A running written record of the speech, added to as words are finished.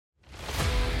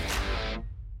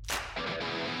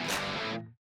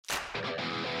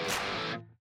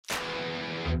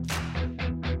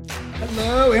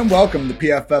Hello and welcome to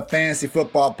PFF Fantasy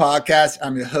Football Podcast.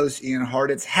 I'm your host, Ian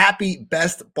Hartitz. Happy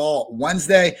Best Ball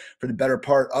Wednesday. For the better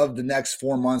part of the next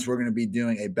 4 months, we're going to be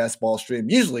doing a best ball stream,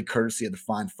 usually courtesy of the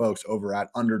fine folks over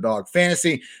at Underdog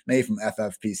Fantasy, made from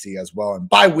FFPC as well. And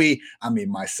by we, I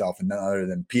mean myself and none other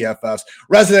than PFF's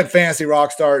resident fantasy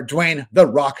rock star, Dwayne The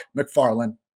Rock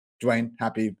McFarland. Dwayne,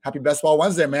 happy Best Ball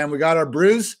Wednesday, man. We got our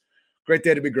brews. Great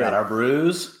day to be great. Got our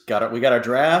brews, we got our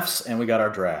drafts, and we got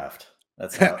our draft.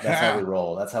 That's how we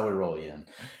roll. That's how we roll, Ian.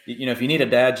 You know, if you need a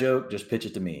dad joke, just pitch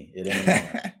it to me.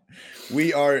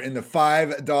 We are in the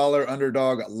 $5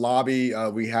 Underdog lobby.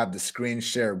 We have the screen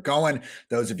share going.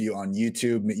 Those of you on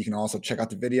YouTube, you can also check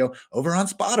out the video over on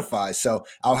Spotify. So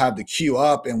I'll have the queue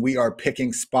up, and we are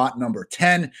picking spot number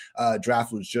 10.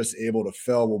 Draft was just able to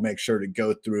fill. We'll make sure to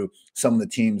go through some of the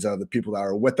teams of the people that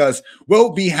are with us.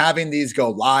 We'll be having these go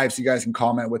live, so you guys can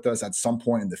comment with us at some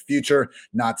point in the future.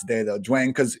 Not today, though, Dwayne,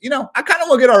 because, you know, I kind of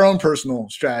want to get our own personal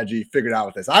strategy figured out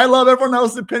with this. I love everyone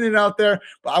else's opinion out there,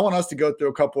 but I want us to go through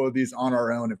a couple of these on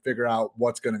our own and figure out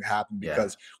what's going to happen,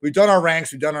 because we've done our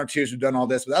ranks, we've done our tiers, we've done all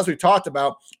this. But as we talked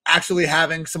about, actually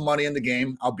having some money in the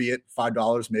game, albeit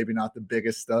 $5, maybe not the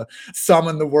biggest sum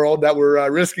in the world that we're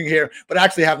risking here, but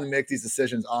actually having to make these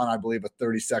decisions on, I believe, a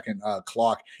 30-second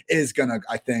clock is going to,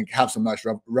 I think, have some nice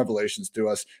revelations to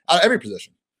us at every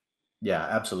position. Yeah,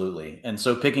 absolutely. And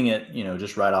so picking it, you know,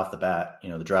 just right off the bat, you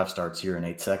know, the draft starts here in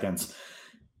 8 seconds.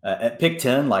 At pick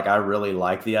 10, like, I really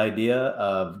like the idea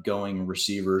of going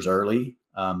receivers early,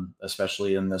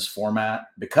 especially in this format,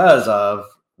 because of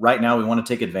right now we want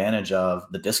to take advantage of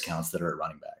the discounts that are at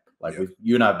running back. Like,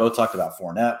 you and I both talked about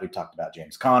Fournette. We've talked about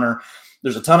James Conner.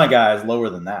 There's a ton of guys lower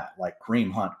than that, like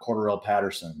Kareem Hunt, Cordarrelle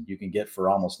Patterson, you can get for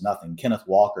almost nothing. Kenneth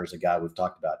Walker is a guy we've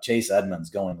talked about. Chase Edmonds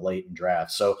going late in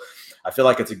drafts. So I feel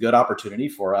like it's a good opportunity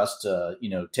for us to, you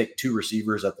know, take 2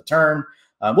 receivers at the turn.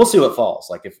 We'll see what falls.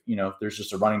 Like, if, you know, if there's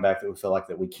just a running back that we feel like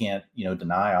that we can't, you know,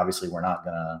 deny, obviously we're not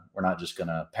just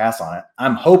gonna pass on it.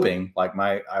 I'm hoping, like,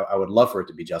 I would love for it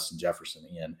to be Justin Jefferson.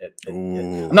 Ian,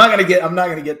 I'm not gonna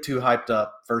get too hyped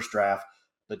up first draft,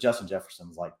 but Justin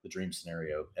Jefferson's like the dream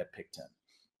scenario at pick 10.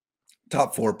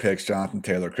 Top 4 picks: Jonathan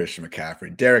Taylor, Christian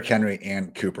McCaffrey, Derrick Henry,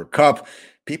 and Cooper Kupp.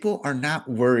 People are not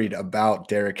worried about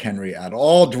Derrick Henry at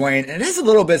all, Dwayne. And it is a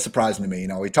little bit surprising to me. You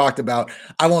know, we talked about,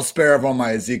 I won't spare everyone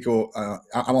my Ezekiel.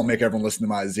 I won't make everyone listen to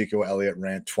my Ezekiel Elliott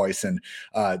rant twice in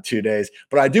 2 days.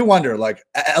 But I do wonder, like,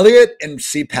 Elliott and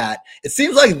CPAT, it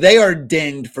seems like they are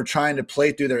dinged for trying to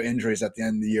play through their injuries at the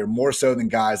end of the year, more so than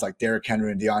guys like Derrick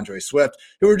Henry and DeAndre Swift,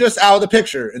 who were just out of the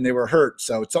picture and they were hurt.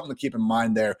 So it's something to keep in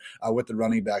mind there with the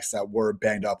running backs that were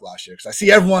banged up last year. Because I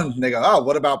see everyone, they go, oh,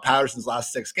 what about Patterson's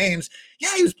last 6 games? Yeah,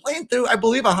 he was playing through, I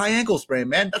believe, a high ankle sprain,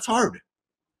 man. That's hard.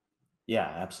 Yeah,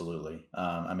 absolutely.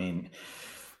 I mean,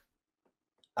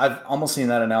 I've almost seen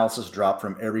that analysis drop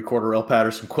from every Cordarrelle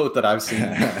Patterson quote that I've seen.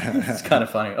 It's kind of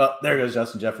funny. Oh, there goes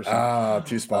Justin Jefferson.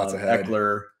 2 spots ahead.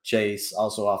 Eckler, Chase,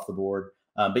 also off the board.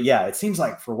 But yeah, it seems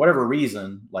like for whatever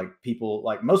reason, like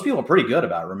most people are pretty good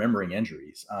about remembering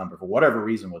injuries. But for whatever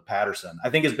reason with Patterson, I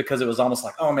think it's because it was almost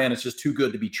like, oh man, it's just too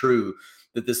good to be true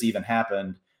that this even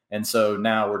happened. And so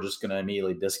now we're just going to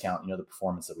immediately discount, you know, the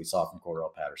performance that we saw from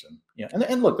Cordarrelle Patterson. You know,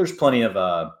 and look, there's plenty of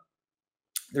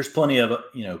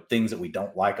you know, things that we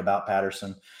don't like about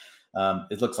Patterson.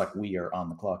 It looks like we are on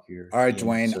the clock here. All right,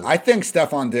 Dwayne. So I think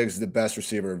Stefon Diggs is the best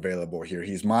receiver available here.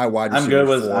 He's my wide receiver.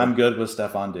 I'm good with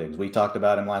Stefon Diggs. We talked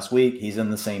about him last week. He's in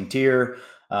the same tier.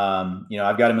 You know,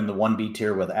 I've got him in the 1B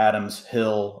tier with Adams,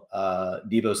 Hill,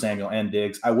 Deebo Samuel, and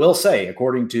Diggs. I will say,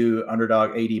 according to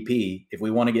Underdog ADP, if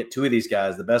we want to get 2 of these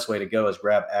guys, the best way to go is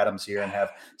grab Adams here and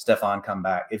have Stefon come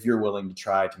back if you're willing to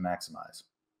try to maximize.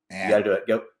 You got to do it.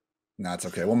 Go. No, it's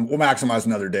okay. We'll maximize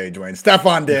another day, Dwayne.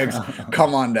 Stefon Diggs,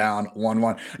 come on down,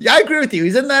 1-1. Yeah, I agree with you.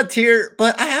 He's in that tier,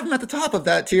 but I have him at the top of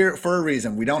that tier for a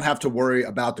reason. We don't have to worry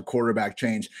about the quarterback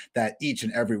change that each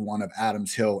and every one of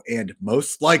Adams, Hill, and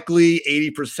most likely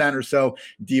 80% or so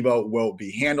Deebo will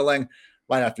be handling.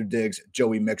 Right after Diggs,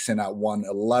 Joey Mixon at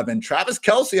 111, Travis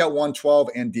Kelce at 112,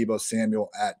 and Deebo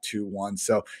Samuel at 2-1.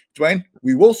 So, Dwayne,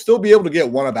 we will still be able to get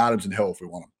one of Adams and Hill if we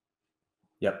want them.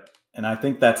 Yep. And I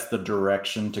think that's the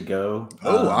direction to go.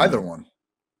 Either one.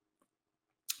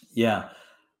 Yeah.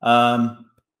 I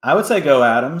would say go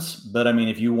Adams, but I mean,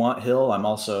 if you want Hill, I'm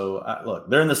also look,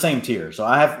 they're in the same tier. So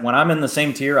when I'm in the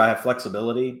same tier, I have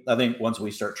flexibility. I think once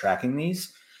we start tracking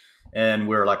these and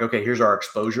we're like, okay, here's our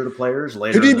exposure to players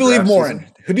later. Who do you believe more in?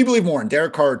 Who do you believe more in,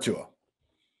 Derek Carr or Tua?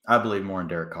 I believe more in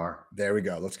Derek Carr. There we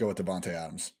go. Let's go with Devontae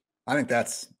Adams. I think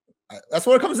that's That's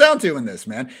what it comes down to in this,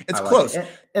 man. It's close.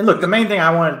 And look, the main thing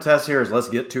I wanted to test here is let's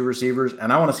get 2 receivers,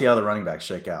 and I want to see how the running backs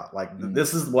shake out. Like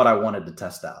this is what I wanted to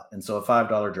test out. And so a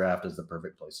 $5 draft is the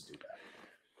perfect place to do that.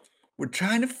 We're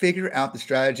trying to figure out the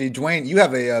strategy. Dwayne, you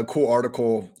have a cool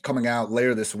article coming out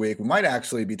later this week. We might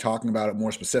actually be talking about it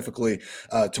more specifically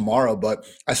tomorrow, but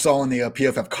I saw in the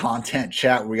PFF content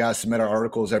chat where we got to submit our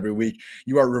articles every week.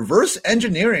 You are reverse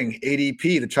engineering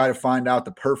ADP to try to find out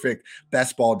the perfect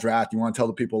best ball draft. You want to tell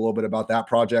the people a little bit about that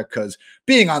project? Because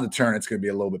being on the turn, it's going to be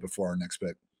a little bit before our next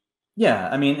pick. Yeah,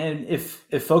 I mean, and if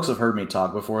folks have heard me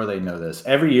talk before, they know this.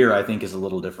 Every year, I think, is a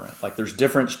little different. Like, there's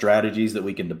different strategies that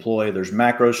we can deploy. There's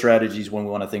macro strategies when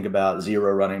we want to think about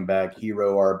zero running back,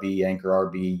 hero RB, anchor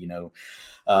RB,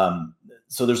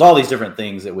 so there's all these different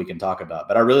things that we can talk about.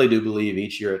 But I really do believe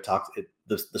each year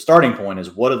the starting point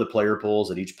is what do the player pools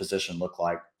at each position look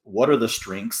like? What are the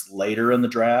strengths later in the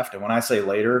draft? And when I say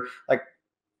later, like,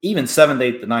 even 7th,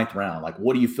 8th, the 9th round, like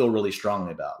what do you feel really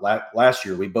strongly about? Last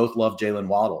year, we both loved Jalen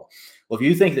Waddle. Well, if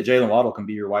you think that Jalen Waddle can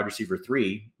be your wide receiver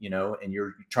 3, and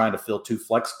you're trying to fill 2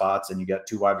 flex spots and you got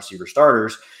 2 wide receiver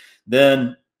starters,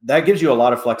 then that gives you a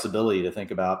lot of flexibility to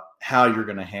think about how you're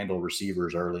going to handle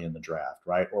receivers early in the draft,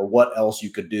 right? Or what else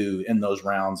you could do in those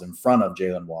rounds in front of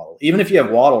Jalen Waddle. Even if you have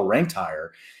Waddle ranked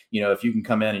higher, if you can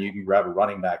come in and you can grab a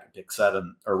running back and pick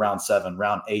 7 or round 7,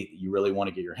 round 8 that you really want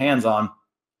to get your hands on,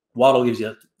 Waddle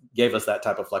gave us that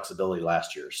type of flexibility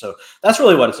last year. So that's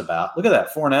really what it's about. Look at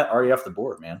that. Fournette already off the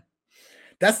board, man.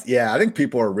 I think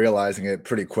people are realizing it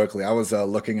pretty quickly. I was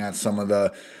looking at some of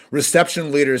the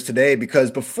reception leaders today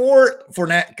because before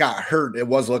Fournette got hurt, it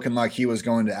was looking like he was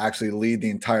going to actually lead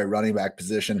the entire running back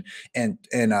position and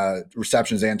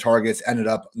receptions and targets. Ended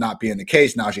up not being the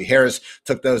case. Najee Harris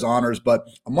took those honors. But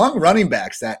among running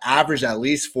backs that averaged at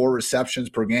least 4 receptions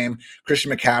per game,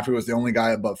 Christian McCaffrey was the only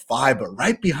guy above 5. But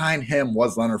right behind him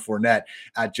was Leonard Fournette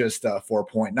at just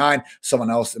 4.9. Someone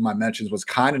else in my mentions was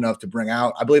kind enough to bring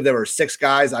out, I believe there were 6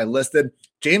 guys I listed.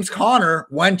 James Conner,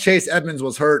 when Chase Edmonds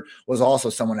was hurt, was also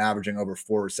someone averaging over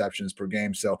 4 receptions per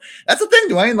game. So that's the thing,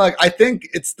 Dwayne. Like, I think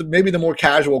it's maybe the more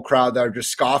casual crowd that are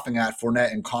just scoffing at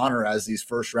Fournette and Conner as these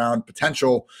first-round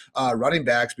potential running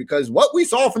backs, because what we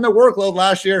saw from their workload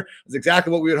last year is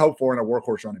exactly what we would hope for in a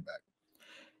workhorse running back.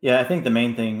 Yeah, I think the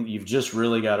main thing, you've just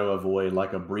really got to avoid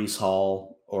like a Breece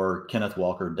Hall or Kenneth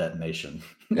Walker detonation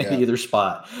in either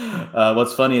spot.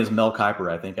 What's funny is Mel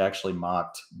Kiper, I think, actually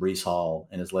mocked Breece Hall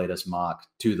in his latest mock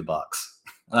to the Bucks.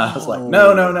 And I was like,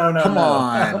 no. Come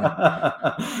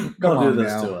on. Don't do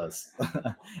this to us.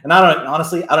 And I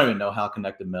don't even know how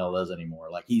connected Mel is anymore.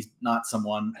 Like, he's not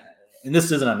someone, and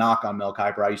this isn't a knock on Mel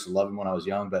Kiper. I used to love him when I was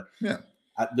young, but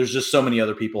there's just so many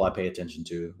other people I pay attention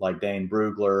to, like Dane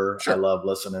Brugler. Sure. I love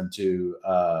listening to,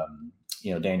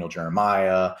 Daniel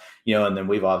Jeremiah, and then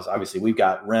we've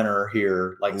got Renner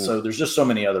here. Like, so there's just so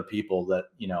many other people that,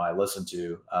 I listen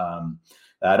to,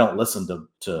 that I don't listen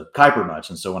to Kiper much.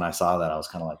 And so when I saw that, I was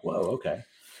kind of like, whoa, okay.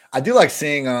 I do like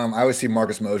seeing, I always see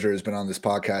Marcus Mosher has been on this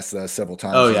podcast several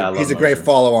times. Oh, yeah. He's a great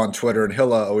follow on Twitter, and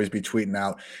he'll always be tweeting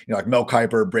out, like Mel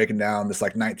Kiper breaking down this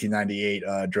like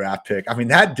 1998 draft pick. I mean,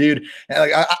 that dude,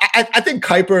 like, I think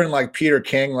Kiper and like Peter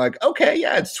King, like, okay,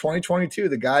 yeah, it's 2022.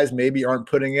 The guys maybe aren't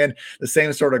putting in the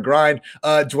same sort of grind.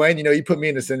 Dwayne, you put me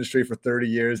in this industry for 30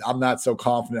 years. I'm not so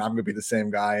confident I'm going to be the same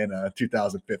guy in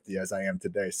 2050 as I am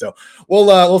today. So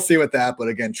we'll see with that. But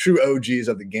again, true OGs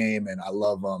of the game, and I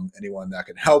love anyone that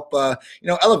can help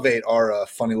elevate our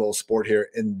funny little sport here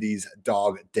in these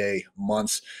dog day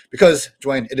months, because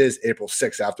Dwayne, it is April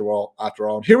 6th after all,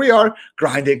 and here we are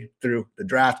grinding through the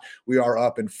draft. We are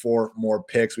up in 4 more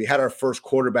picks. We had our first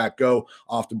quarterback go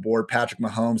off the board, Patrick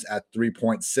Mahomes at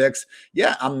 3.6.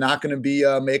 Yeah, I'm not going to be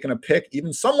making a pick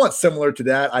even somewhat similar to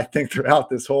that, I think, throughout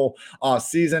this whole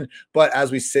season. But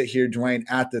as we sit here, Dwayne,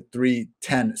 at the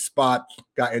 310 spot,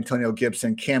 got Antonio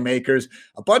Gibson, Cam Akers,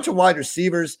 a bunch of wide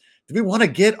receivers. Do we want to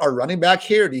get our running back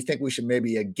here? Or do you think we should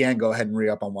maybe again go ahead and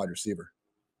re-up on wide receiver?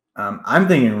 I'm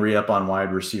thinking re-up on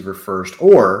wide receiver first,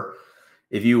 or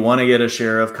if you want to get a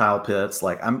share of Kyle Pitts,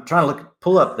 like I'm trying to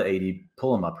pull up the 80,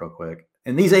 pull them up real quick.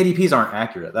 And these ADPs aren't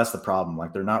accurate. That's the problem.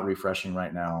 Like, they're not refreshing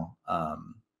right now.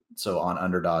 So on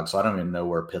Underdog, so I don't even know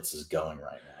where Pitts is going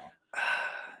right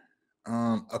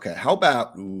now. Okay, how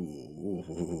about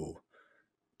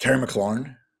Terry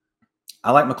McLaurin?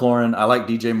 I like McLaurin. I like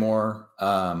DJ Moore.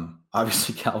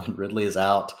 Obviously, Calvin Ridley is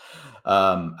out.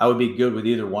 I would be good with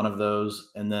either one of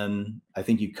those. And then I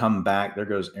think you come back. There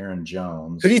goes Aaron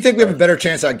Jones. Who do you think we have a better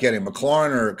chance at getting,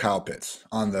 McLaurin or Kyle Pitts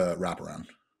on the wraparound?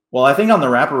 Well, I think on the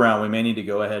wraparound, we may need to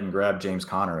go ahead and grab James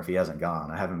Conner if he hasn't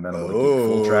gone. I haven't been able to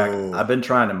keep full track. I've been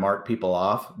trying to mark people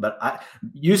off, but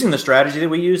using the strategy that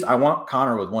we used, I want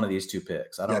Conner with one of these 2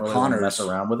 picks. I don't really want to mess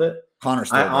around with it.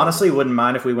 I honestly wouldn't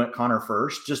mind if we went Conner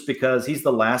first, just because he's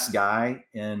the last guy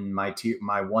in my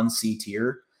 1C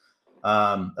tier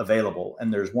available.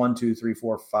 And there's 1, 2, 3,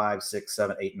 4, 5, 6,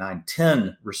 7, 8, 9,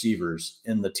 10 receivers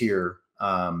in the tier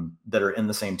that are in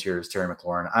the same tier as Terry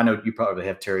McLaurin. I know you probably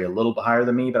have Terry a little bit higher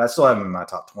than me, but I still have him in my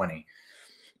top 20.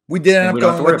 We did end up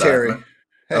going with Terry.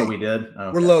 Hey, we did?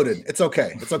 Okay. We're loaded. It's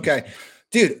okay. It's okay.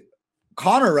 Dude,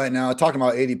 Conner right now, talking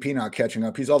about ADP not catching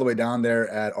up, he's all the way down there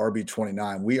at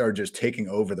RB29. We are just taking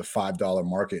over the $5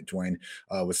 market, Dwayne,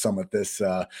 with some of this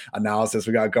analysis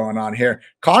we got going on here.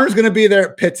 Conner's going to be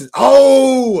there. Pitts is,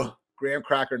 Graham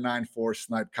Cracker 9-4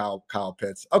 snipe Kyle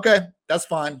Pitts. Okay, that's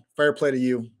fine. Fair play to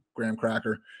you, Graham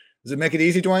Cracker. Does it make it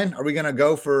easy, Dwayne? Are we going to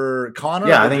go for Conner?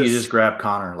 Yeah, I think you just grab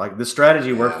Conner. Like, the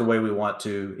strategy worked the way we want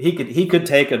to. He could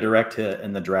take a direct hit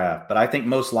in the draft, but I think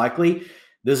most likely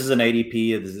this is an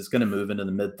ADP. It's going to move into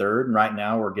the mid-3rd, and right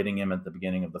now we're getting him at the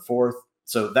beginning of the 4th.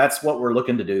 So that's what we're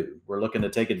looking to do. We're looking to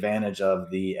take advantage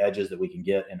of the edges that we can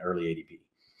get in early ADP.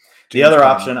 The other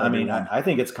option, I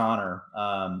think it's Conner.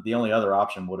 The only other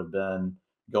option would have been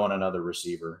going another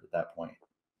receiver at that point.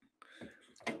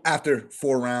 After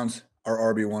 4 rounds, our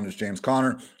RB1 is James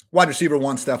Conner. Wide receiver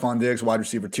 1, Stephon Diggs. Wide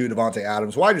receiver 2, Devontae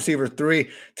Adams. Wide receiver 3,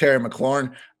 Terry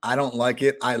McLaurin. I don't like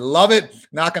it. I love it.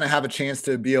 Not going to have a chance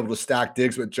to be able to stack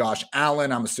Diggs with Josh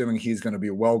Allen. I'm assuming he's going to be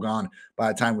well gone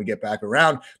by the time we get back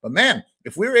around. But, man,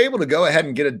 if we were able to go ahead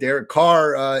and get a Derek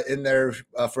Carr in there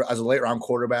for as a late-round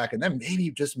quarterback, and then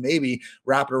maybe, just maybe,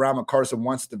 wrap it around with Carson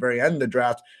Wentz at the very end of the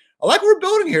draft, I like what we're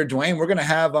building here, Dwayne. We're going to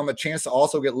have a chance to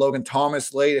also get Logan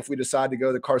Thomas late if we decide to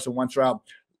go the Carson Wentz route.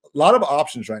 A lot of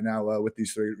options right now with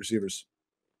these 3 receivers.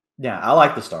 Yeah, I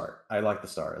like the start.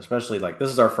 Especially like this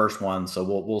is our first one, so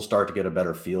we'll start to get a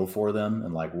better feel for them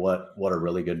and like what a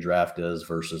really good draft is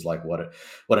versus like what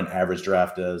an average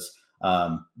draft is.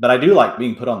 But I do like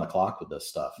being put on the clock with this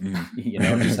stuff.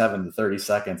 Just having the 30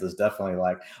 seconds is definitely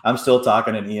like, I'm still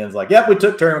talking and Ian's like, yep, we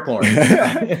took Terry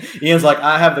McLaurin. Ian's like,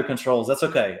 I have the controls. That's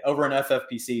okay. Over an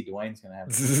FFPC, Dwayne's going to have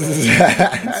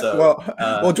the controls. So,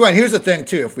 well, Dwayne, here's the thing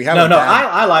too. If we have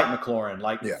I like McLaurin.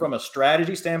 Like from a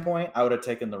strategy standpoint, I would have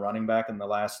taken the running back in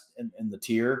the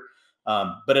tier.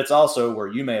 But it's also where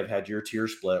you may have had your tier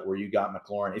split where you got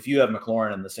McLaurin. If you have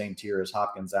McLaurin in the same tier as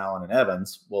Hopkins, Allen, and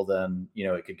Evans, well, then,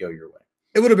 it could go your way.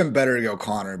 It would have been better to go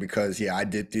Conner because, I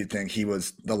do think he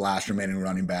was the last remaining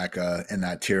running back in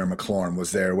that tier. McLaurin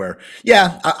was there where,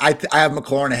 I have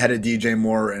McLaurin ahead of DJ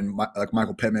Moore and like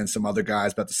Michael Pittman and some other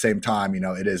guys. But at the same time,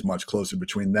 it is much closer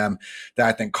between them than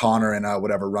I think Conner and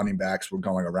whatever running backs were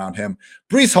going around him.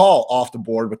 Breece Hall off the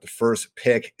board with the first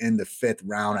pick in the 5th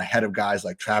round ahead of guys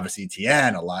like Travis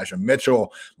Etienne, Elijah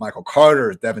Mitchell, Michael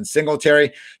Carter, Devin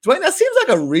Singletary. Dwayne, that seems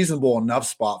like a reasonable enough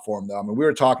spot for him, though. I mean, we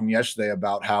were talking yesterday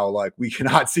about how like we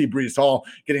cannot see Breece Hall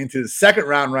getting into the 2nd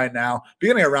round right now.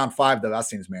 Beginning of round 5, though, that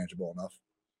seems manageable enough.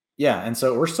 Yeah, and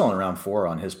so we're still in round 4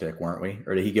 on his pick, weren't we?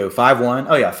 Or did he go 5-1?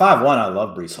 Oh, yeah, 5-1. I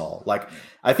love Breece Hall. Like,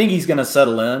 I think he's going to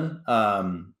settle in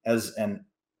as an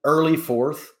early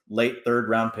 4th, late 3rd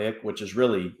round pick, which is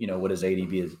really, what his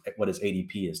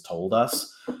ADP has told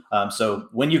us. So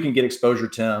when you can get exposure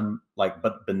to him,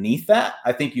 but beneath that,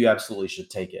 I think you absolutely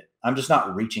should take it. I'm just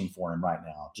not reaching for him right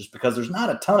now, just because there's not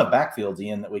a ton of backfields,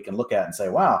 Ian, that we can look at and say,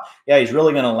 wow, yeah, he's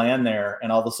really going to land there.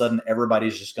 And all of a sudden,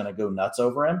 everybody's just going to go nuts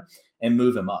over him and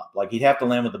move him up. Like, he'd have to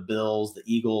land with the Bills, the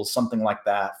Eagles, something like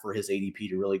that for his ADP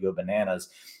to really go bananas.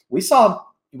 We saw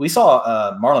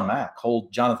Marlon Mack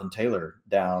hold Jonathan Taylor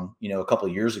down, a couple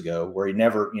of years ago, where he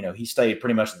never, he stayed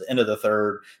pretty much at the end of the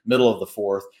 3rd, middle of the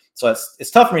 4th. So it's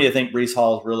tough for me to think Breece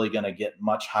Hall is really going to get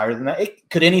much higher than that.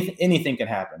 Anything can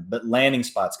happen, but landing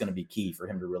spot's going to be key for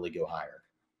him to really go higher.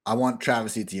 I want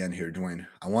Travis Etienne here, Dwayne.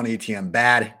 I want Etienne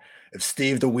bad. If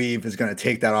Steve the Weave is going to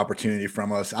take that opportunity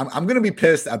from us, I'm going to be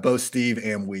pissed at both Steve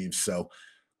and Weave. So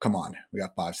come on, we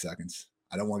got 5 seconds.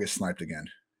 I don't want to get sniped again.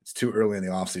 It's too early in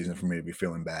the offseason for me to be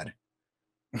feeling bad.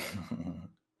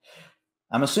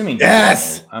 I'm assuming.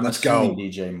 Yes, let's go.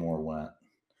 DJ Moore went.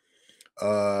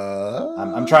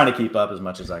 I'm trying to keep up as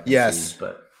much as I can. See,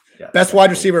 but best wide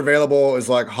receiver available is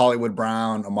like Hollywood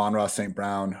Brown, Amon-Ra St.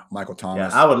 Brown, Michael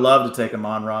Thomas. Yeah, I would love to take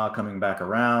Amon-Ra coming back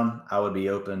around. I would be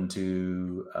open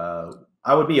to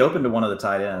one of the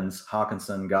tight ends,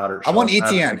 Hawkinson, Goddard. I want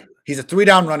Etienne. He's a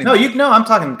 3-down running back. No, I'm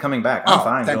talking coming back. I'm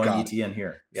fine going Etienne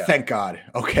here. Yeah. Thank God.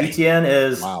 Okay. Etienne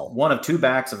is one of 2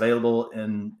 backs available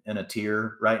in a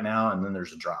tier right now, and then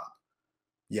there's a drop.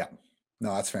 Yeah.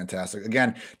 No, that's fantastic.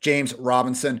 Again, James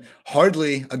Robinson,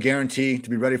 hardly a guarantee to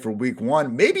be ready for week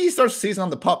one. Maybe he starts the season on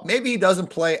the pup. Maybe he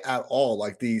doesn't play at all.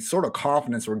 Like the sort of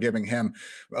confidence we're giving him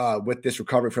with this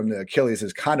recovery from the Achilles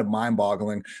is kind of mind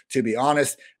boggling, to be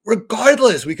honest.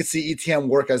 Regardless, we could see ETN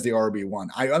work as the RB1.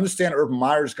 I understand Urban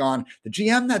Meyer's gone. The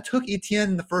GM that took ETN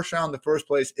in the first round in the first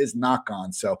place is not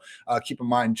gone. So keep in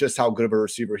mind just how good of a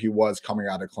receiver he was coming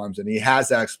out of Clemson. He has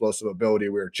that explosive ability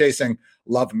we were chasing.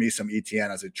 Love me some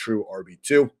ETN as a true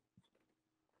RB2.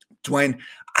 Dwayne,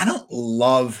 I don't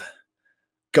love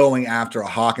going after a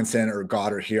Hawkinson or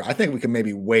Goddard here. I think we can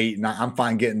maybe wait. And I'm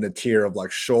fine getting the tier of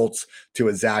like Schultz to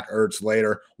a Zach Ertz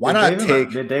later. Why not take?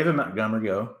 Did David Montgomery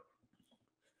go?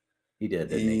 He did,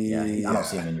 didn't he? Yeah. I don't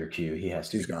see him in your queue. He has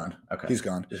to. He's gone. Okay. He's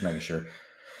gone. Just making sure.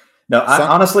 No, I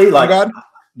honestly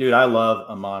dude, I love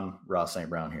Amon-Ra St.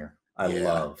 Brown here. I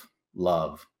love.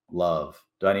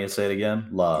 Do I need to say it again?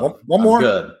 Love. One more.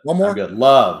 Good. One more. I'm good.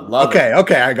 Love. Okay.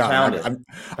 I got it.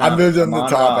 I moved him to the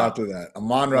top after that.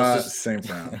 Amon-Ra St.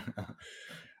 Brown.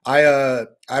 I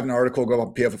have an article go up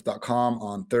on pff.com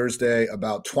on Thursday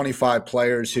about 25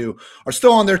 players who are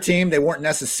still on their team. They weren't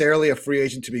necessarily a free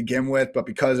agent to begin with, but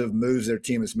because of moves their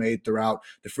team has made throughout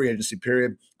the free agency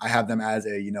period, I have them as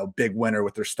a big winner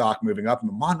with their stock moving up.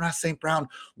 And Amon-Ra St. Brown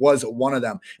was one of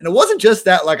them. And it wasn't just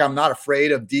that like I'm not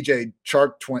afraid of DJ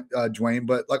Chark, Dwayne,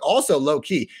 but like also low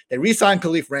key. They re-signed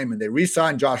Khalif Raymond. They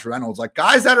re-signed Josh Reynolds, like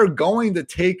guys that are going to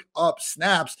take up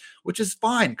snaps, which is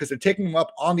fine because they're taking them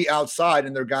up on the outside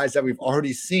and they're guys that we've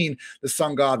already seen the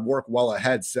Sun God work well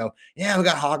ahead. So yeah, we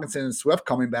got Hawkinson and Swift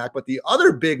coming back. But the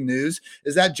other big news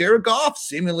is that Jared Goff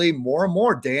seemingly more and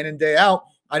more day in and day out.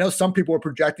 I know some people are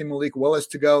projecting Malik Willis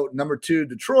to go number 2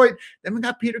 Detroit. Then we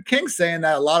got Peter King saying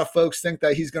that a lot of folks think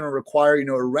that he's going to require, a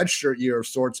redshirt year of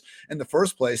sorts in the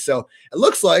first place. So it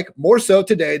looks like more so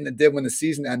today than it did when the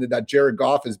season ended that Jared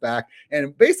Goff is back.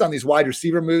 And based on these wide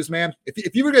receiver moves, man,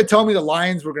 if you were going to tell me the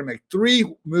Lions were going to make 3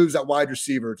 moves at wide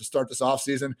receiver to start this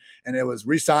offseason, and it was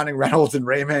re-signing Reynolds and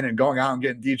Raymond and going out and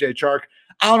getting DJ Chark,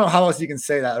 I don't know how else you can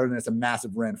say that other than it's a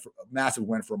massive win for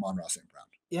Amon-Ra St. Brown.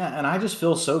 Yeah, and I just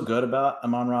feel so good about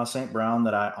Amon-Ra St. Brown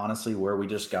that I honestly, where we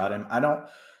just got him, I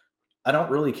don't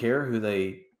really care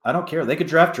I don't care. They could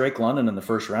draft Drake London in the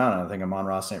first round, and I think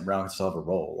Amon-Ra St. Brown can still have a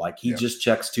role. Like he just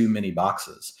checks too many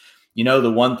boxes. The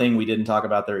one thing we didn't talk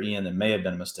about there, Ian, that may have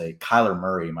been a mistake. Kyler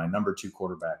Murray, my number 2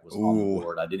 quarterback, was on the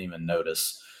board. I didn't even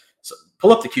notice. So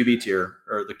pull up the QB tier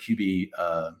or the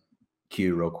QB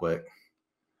queue real quick.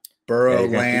 Burrow,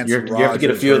 Lance, you have to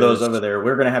get a few of those over there.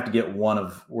 We're going to have to get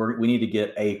we need to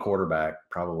get a quarterback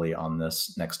probably on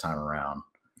this next time around.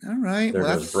 All right. There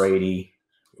goes Brady.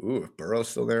 Ooh, if Burrow's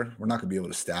still there, we're not going to be able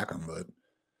to stack them, but.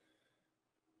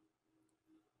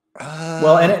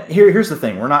 Well, and here's the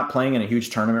thing. We're not playing in a huge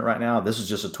tournament right now. This is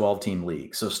just a 12-team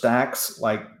league. So stacks,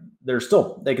 like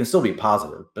they can still be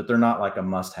positive, but they're not like a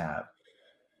must-have.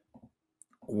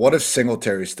 What if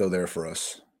Singletary's still there for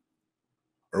us?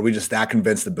 Or are we just that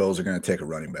convinced the Bills are going to take a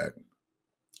running back?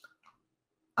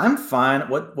 I'm fine.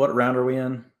 What round are we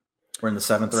in? We're in the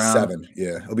 7th round. 7,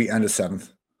 yeah. It'll be end of 7th.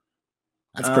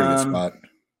 That's a pretty good spot.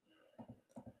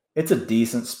 It's a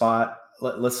decent spot.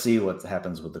 Let's see what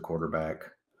happens with the quarterback.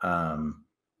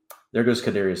 There goes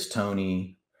Kadarius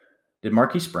Toney. Did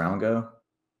Marquise Brown go?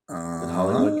 Did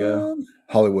Hollywood go?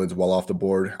 Hollywood's well off the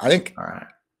board. I think. All right.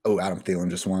 Oh, Adam Thielen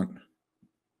just went.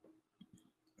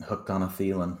 Hooked on a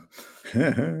Thielen.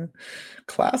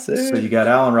 Classic. So you got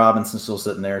Allen Robinson still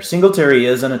sitting there. Singletary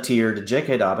is in a tier. Did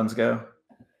J.K. Dobbins go?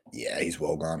 Yeah, he's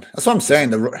well gone. That's what I'm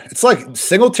saying. It's like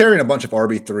Singletary and a bunch of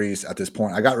RB3s at this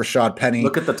point. I got Rashad Penny.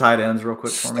 Look at the tight ends real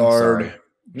quick for me. Sorry.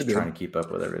 Just trying to keep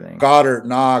up with everything. Goddard,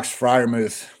 Knox,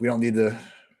 Freiermuth. We don't need to.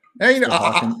 Hey,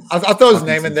 I'll throw his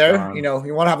name in there. You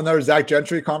want to have another Zach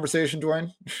Gentry conversation,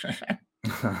 Dwayne?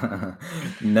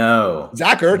 No.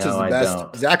 Zach Ertz is the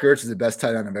best. Zach Ertz is the best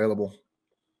tight end available.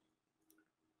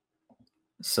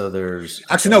 So there's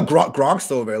actually no Gronk's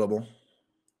still available.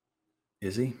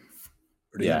 Is he?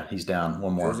 Yeah, he's down.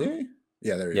 One more. Is he?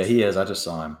 Yeah, there he is. Yeah, he is. I just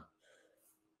saw him.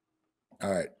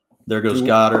 All right. There goes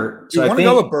Goddard. Do you want to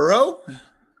go with Burrow?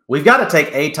 We've got to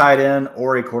take a tight end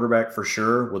or a quarterback for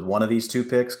sure with one of these 2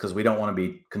 picks because we don't want to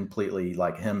be completely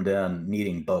like hemmed in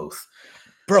needing both.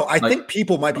 Bro, I think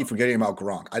people might be forgetting about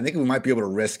Gronk. I think we might be able to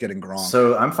risk getting Gronk.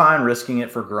 So I'm fine risking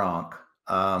it for Gronk.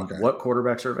 Okay. What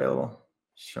quarterbacks are available?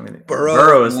 Show me.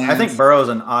 Burrow is. I think Burrow is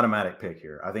an automatic pick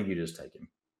here. I think you just take him.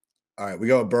 All right, we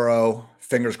go with Burrow.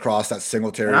 Fingers crossed that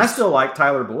Singletary. And I still like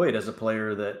Tyler Boyd as a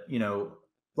player that,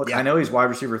 look, I know he's wide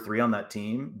receiver 3 on that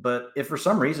team, but if for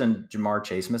some reason Jamar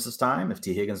Chase misses time, if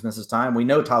T. Higgins misses time, we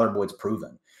know Tyler Boyd's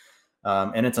proven.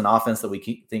 And it's an offense that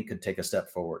we think could take a step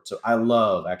forward. So I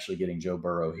love actually getting Joe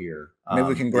Burrow here. Maybe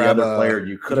we can grab the other player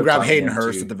you could have grab Hayden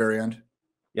Hurst at the very end.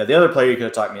 Yeah, the other player you could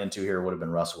have talked me into here would have been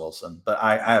Russ Wilson, but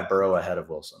I have Burrow ahead of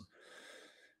Wilson.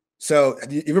 So,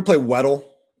 you ever play Weddle,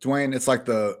 Dwayne? It's like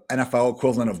the NFL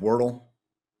equivalent of Wordle.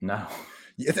 No,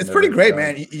 it's pretty great,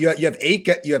 man. You have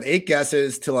eight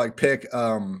guesses to like pick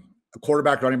a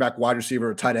quarterback, running back, wide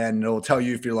receiver, or tight end, and it'll tell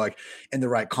you if you're like in the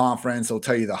right conference. It'll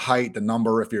tell you the height, the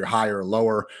number, if you're higher or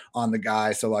lower on the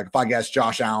guy. So like if I guess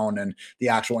Josh Allen and the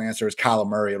actual answer is Kyler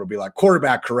Murray, it'll be like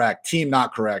quarterback correct, team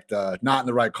not correct, not in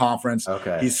the right conference.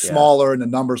 Okay, he's smaller and the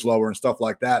numbers lower and stuff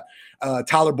like that.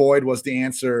 Tyler Boyd was the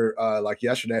answer like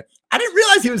yesterday. I didn't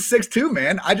realize he was 6'2",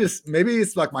 man. Maybe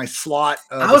it's like my slot.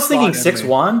 I was thinking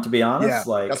 6'1", to be honest. Yeah,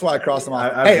 like that's why I crossed him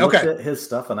off. I've looked at his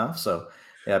stuff enough, so.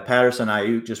 Yeah, Patterson,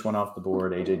 Ayuk just went off the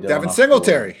board. AJ Dillon Devin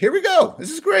Singletary. Here we go.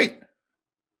 This is great.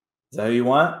 Is that who you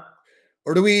want?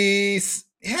 Or do we?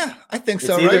 Yeah, I think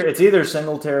so. It's either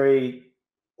Singletary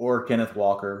or Kenneth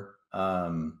Walker.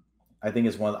 I think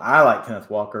it's one. I like Kenneth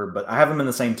Walker, but I have them in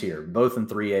the same tier, both in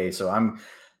 3A. So I'm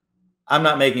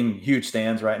not making huge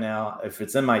stands right now. If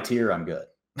it's in my tier, I'm good.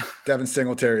 Devin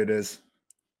Singletary, it is.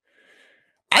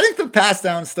 I think the pass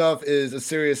down stuff is a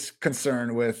serious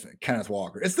concern with Kenneth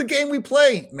Walker. It's the game we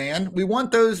play, man. We want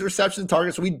those reception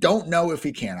targets. We don't know if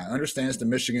he can. I understand it's the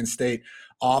Michigan State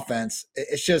offense.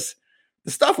 It's just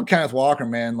the stuff with Kenneth Walker,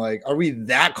 man. Like, are we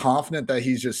that confident that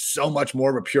he's just so much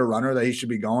more of a pure runner that he should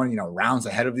be going, rounds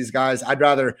ahead of these guys? I'd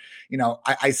rather,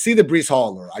 I see the Breece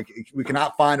Hall lure. We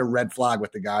cannot find a red flag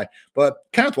with the guy. But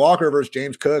Kenneth Walker versus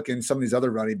James Cook and some of these other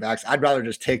running backs, I'd rather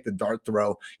just take the dart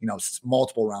throw,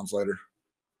 multiple rounds later.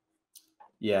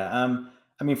 Yeah.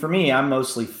 I mean, for me, I'm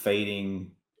mostly fading,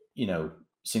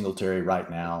 Singletary right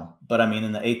now. But I mean,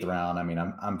 in the 8th round, I mean,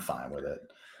 I'm fine with it.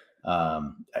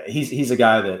 He's a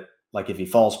guy that, like, if he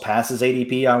falls past his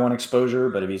ADP, I want exposure.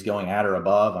 But if he's going at or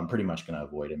above, I'm pretty much going to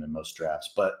avoid him in most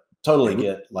drafts. But totally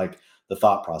get like the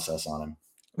thought process on him.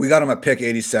 We got him at pick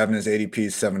 87. His ADP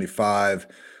is 75.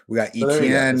 We got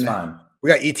ETN. We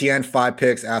got ETN 5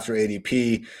 picks after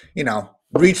ADP.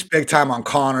 Reached big time on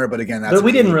Connor, but again, but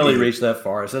we didn't really reach that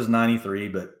far. It says 93,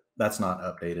 but that's not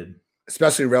updated.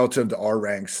 Especially relative to our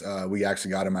ranks, we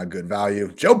actually got him at good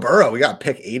value. Joe Burrow, we got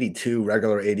pick 82.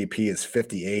 Regular ADP is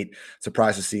 58.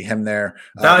 Surprised to see him there.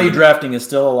 Value drafting is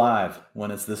still alive when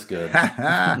it's this good.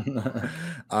 I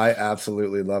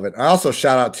absolutely love it. I also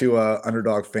shout out to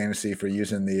Underdog Fantasy for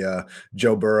using the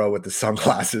Joe Burrow with the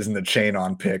sunglasses and the chain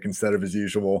on pick instead of his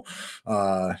usual,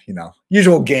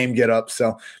 usual game get up.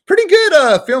 So pretty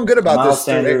good. Feeling good about Miles this.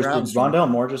 Sanders, did Rondale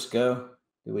Moore just go?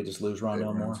 Did we just lose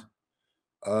Rondale Moore?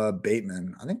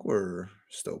 Bateman. I think we're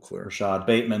still clear. Rashad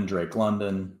Bateman, Drake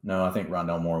London. No, I think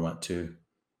Rondale Moore went too.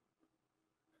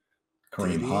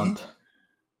 Kareem Hunt.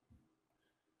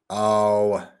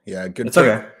 Oh, yeah. Good. It's pick.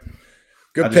 Okay.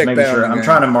 Good pick. Sure. I'm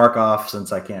trying to mark off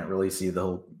since I can't really see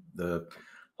the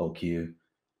whole queue.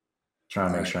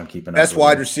 Trying to make sure I'm keeping up. Best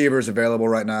wide receivers available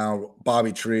right now: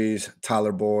 Bobby Trees,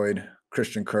 Tyler Boyd,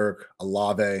 Christian Kirk,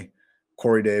 Olave,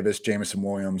 Corey Davis, Jameson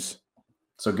Williams.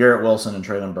 So Garrett Wilson and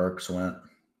Traylon Burks went.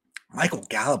 Michael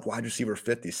Gallup, wide receiver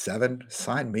 57.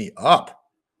 Sign me up.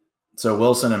 So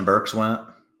Wilson and Burks went.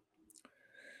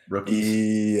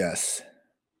 Rookies. Yes.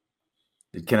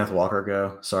 Did Kenneth Walker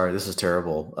go? Sorry, this is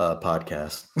terrible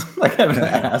podcast. Like I'm going to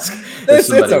ask if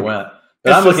somebody went.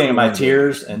 But I'm looking at my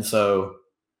tiers, and so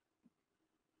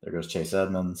there goes Chase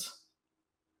Edmonds.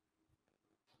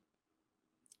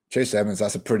 Chase Edmonds,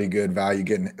 that's a pretty good value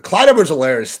getting. Clyde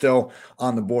Edwards-Helaire is still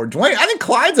on the board. Dwayne, I think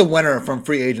Clyde's a winner from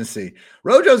free agency.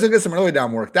 Rojo's going to get some early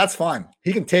down work. That's fine.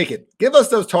 He can take it. Give us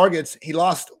those targets. He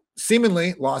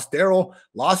seemingly lost Darrell,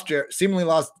 seemingly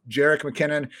lost Jerick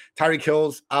McKinnon, Tyreek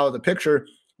Hill's out of the picture.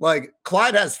 Like,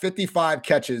 Clyde has 55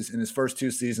 catches in his first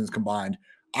 2 seasons combined.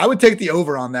 I would take the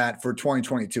over on that for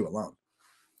 2022 alone.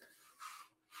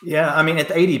 Yeah, I mean, at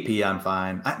the ADP, I'm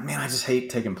fine. I just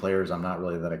hate taking players I'm not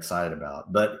really that excited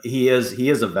about. But he is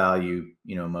a value,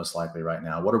 most likely right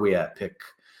now. What are we at? Pick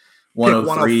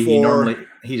 103.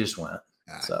 He just went.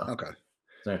 So okay.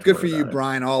 Good for you,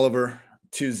 Brian Oliver,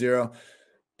 2-0.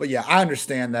 But yeah, I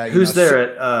understand that. Who's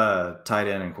there at tight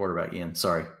end and quarterback, Ian?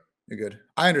 Sorry. You're good.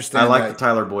 I understand. I like the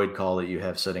Tyler Boyd call that you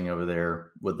have sitting over there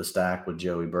with the stack with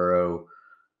Joey Burrow.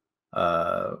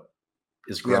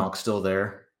 Is Gronk still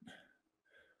there?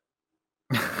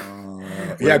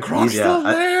 Yeah, Gronk's still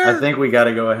there. I think we got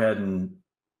to go ahead and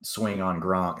swing on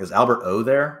Gronk. Is Albert O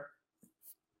there?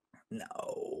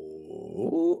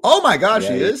 No. Oh my gosh,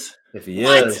 he is. If he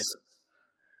is.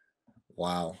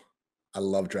 Wow. I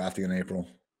love drafting in April.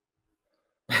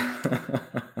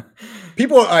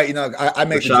 People, I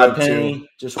make the Rashad joke Penny too.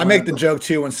 just I make went. the joke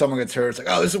too when someone gets hurt. It's like,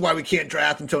 oh, this is why we can't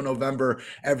draft until November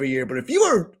every year. But if you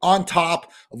are on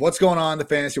top of what's going on in the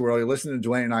fantasy world, you're listening to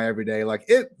Dwayne and I every day, like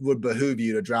it would behoove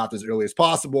you to draft as early as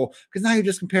possible because now you're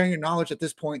just comparing your knowledge at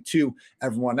this point to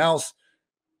everyone else.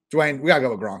 Dwayne, we got to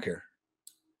go with Gronk here.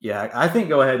 Yeah, I think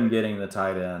go ahead and getting the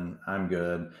tight end. I'm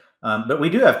good. But we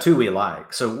do have two we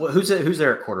like. So who's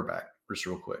there at quarterback? Just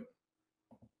real quick.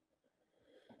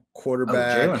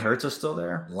 Quarterback. Jalen Hurts is still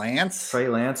there. Lance. Trey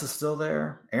Lance is still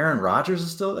there. Aaron Rodgers is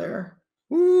still there.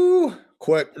 Ooh,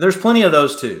 quick. There's plenty of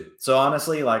those too. So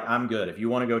honestly, like I'm good. If you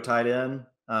want to go tight end,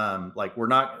 like we're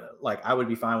not like I would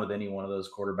be fine with any one of those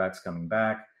quarterbacks coming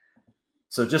back.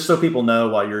 So just so people know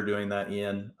while you're doing that,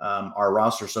 Ian, our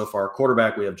roster so far,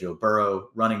 quarterback, we have Joe Burrow,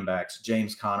 running backs,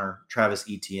 James Conner, Travis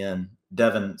Etienne,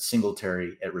 Devin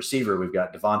Singletary. At receiver, we've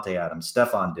got Devontae Adams,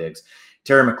 Stephon Diggs,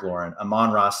 Terry McLaurin,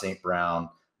 Amon-Ra St. Brown.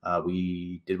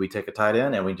 We take a tight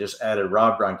end, and we just added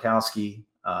Rob Gronkowski,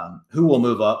 who will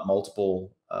move up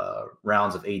multiple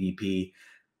rounds of ADP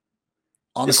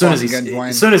as soon as he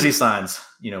signs,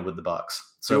 with the Bucs.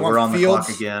 So we're on the clock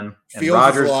again. And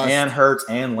Rodgers and Hurts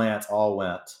and Lance all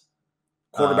went.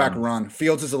 Quarterback run.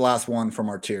 Fields is the last one from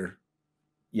our tier.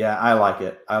 Yeah, I like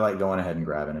it. I like going ahead and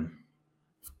grabbing him.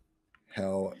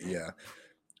 Hell yeah.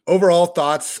 Overall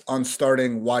thoughts on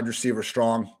starting wide receiver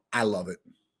strong? I love it.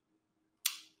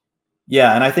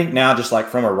 Yeah, and I think now just like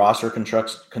from a roster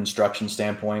construction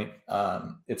standpoint,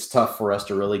 it's tough for us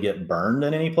to really get burned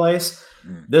in any place.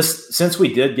 Since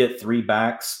we did get 3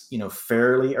 backs,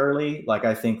 fairly early, like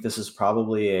I think this is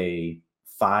probably a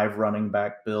 5 running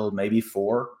back build, maybe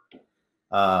 4.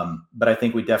 But I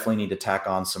think we definitely need to tack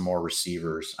on some more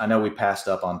receivers. I know we passed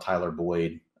up on Tyler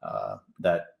Boyd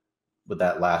with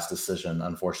that last decision.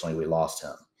 Unfortunately, we lost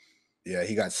him. Yeah,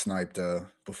 he got sniped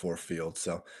before Field.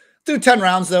 So through 10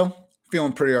 rounds though.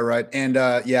 Feeling pretty all right. And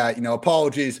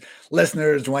apologies,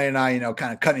 listeners, Dwayne and I,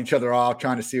 kind of cutting each other off,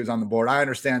 trying to see who's on the board. I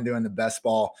understand doing the best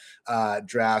ball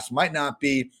drafts might not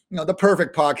be, the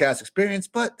perfect podcast experience,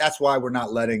 but that's why we're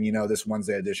not letting, this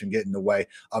Wednesday edition get in the way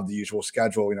of the usual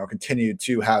schedule. Continue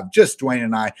to have just Dwayne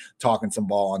and I talking some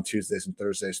ball on Tuesdays and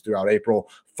Thursdays throughout April,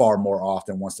 far more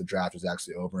often once the draft is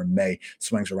actually over and May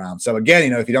swings around. So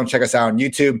again, if you don't check us out on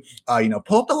YouTube,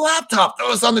 pull up the laptop,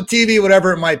 throw us on the TV,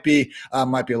 whatever it might be a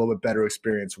little bit better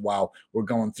experience while we're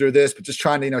going through this, but just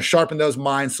trying to, sharpen those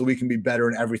minds so we can be better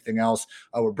in everything else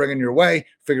we're bringing your way.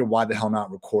 Figure why the hell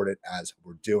not record it as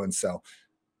we're doing. So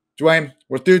Dwayne,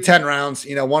 we're through 10 rounds.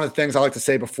 One of the things I like to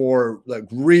say before like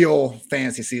real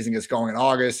fantasy season gets going in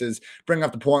August is bring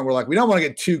up the point where like we don't want to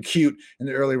get too cute in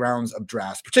the early rounds of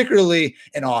drafts, particularly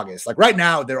in August. Like right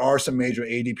now, there are some major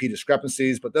ADP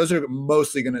discrepancies, but those are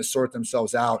mostly going to sort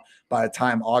themselves out by the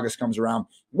time August comes around.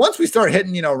 Once we start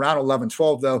hitting, round 11,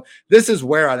 12, though, this is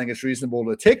where I think it's reasonable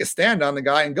to take a stand on the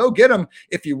guy and go get him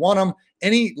if you want him.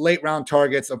 Any late round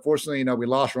targets, unfortunately, we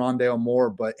lost Rondale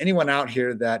Moore, but anyone out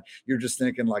here that you're just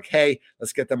thinking like, hey,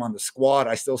 let's get them on the squad.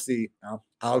 I still see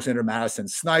Alexander Mattison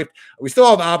sniped. We still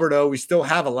have Albert O. We still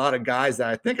have a lot of guys that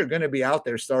I think are going to be out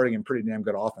there starting in pretty damn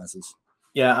good offenses.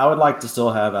 Yeah, I would like to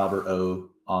still have Albert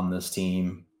O on this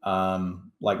team.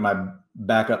 Like my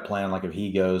backup plan, like if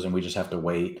he goes and we just have to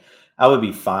wait, I would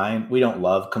be fine. We don't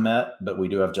love Kmet, but we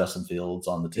do have Justin Fields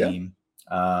on the team.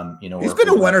 Yeah. He's been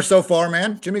a winner so far,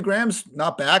 man. Jimmy Graham's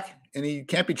not back, and he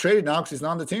can't be traded now because he's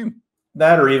not on the team.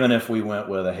 That, or even if we went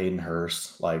with a Hayden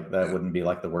Hurst, like that wouldn't be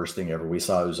like the worst thing ever. We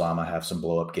saw Uzama have some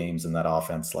blow up games in that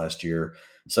offense last year.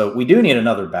 So we do need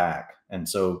another back. And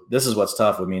so this is what's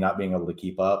tough with me not being able to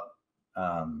keep up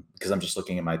because I'm just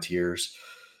looking at my tiers.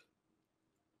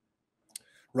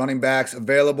 Running backs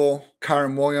available: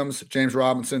 Kyren Williams, James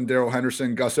Robinson, Darrell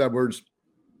Henderson, Gus Edwards,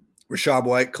 Rachaad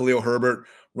White, Khalil Herbert,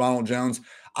 Ronald Jones.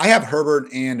 I have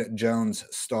Herbert and Jones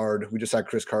starred. We just had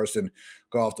Chris Carson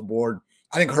go off the board.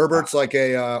 I think Herbert's like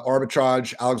a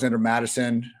arbitrage, Alexander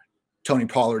Mattison, Tony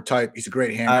Pollard type. He's a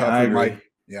great handcuff. I agree.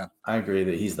 Yeah. I agree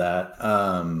that he's that.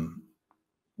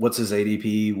 What's his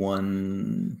ADP?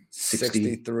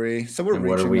 163. So we're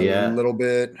reaching a little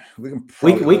bit.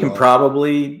 We can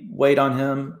probably wait on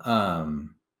him.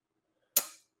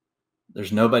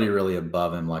 There's nobody really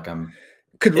above him. Like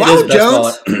Could Ronald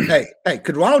Jones?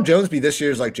 Could Ronald Jones be this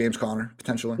year's like James Conner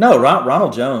potentially? No,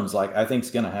 Ronald Jones, like I think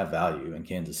is going to have value in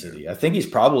Kansas City. I think he's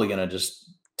probably going to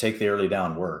just take the early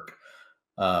down work,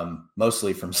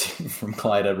 mostly from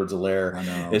Clyde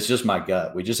Edwards-Helaire. It's just my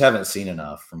gut. We just haven't seen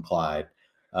enough from Clyde,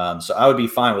 so I would be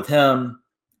fine with him.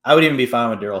 I would even be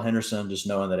fine with Darrell Henderson, just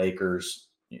knowing that Akers,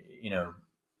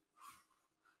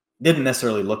 didn't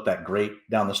necessarily look that great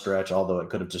down the stretch, although it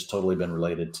could have just totally been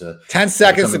related to 10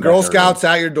 seconds. The Girl Scouts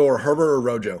at your door. Herbert or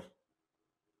Rojo?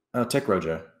 Oh, take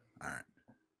Rojo. All right.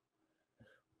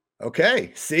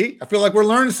 Okay. See, I feel like we're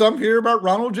learning something here about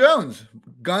Ronald Jones.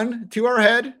 Gun to our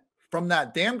head from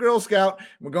that damn Girl Scout.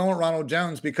 We're going with Ronald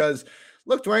Jones because,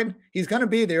 look, Dwayne, he's going to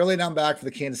be the early down back for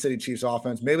the Kansas City Chiefs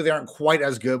offense. Maybe they aren't quite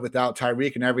as good without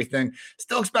Tyreek and everything.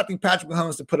 Still expecting Patrick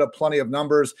Mahomes to put up plenty of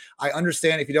numbers. I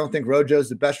understand if you don't think Rojo's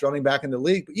the best running back in the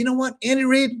league, but you know what? Andy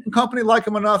Reid and company like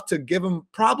him enough to give him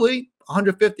probably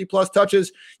 150 plus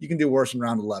touches. You can do worse in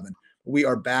round 11. We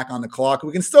are back on the clock.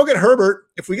 We can still get Herbert.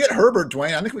 If we get Herbert,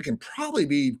 Dwayne, I think we can probably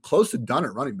be close to done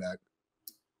at running back.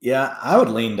 Yeah, I would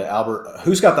lean to Albert.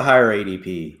 Who's got the higher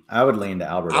ADP? I would lean to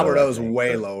Albert. Albert O's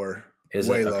way lower. Is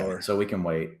way it? lower. Okay, so we can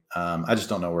wait. I just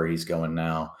don't know where he's going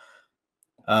now.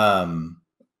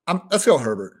 Let's go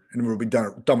Herbert, and we'll be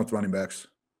done with running backs.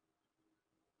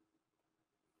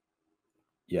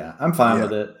 Yeah, I'm fine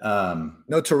with it.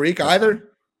 No Tariq either.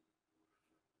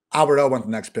 Albert O went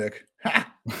the next pick.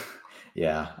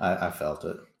 Yeah, I felt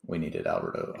it. We needed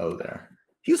Albert O there.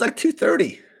 He was like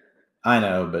 230. I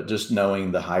know, but just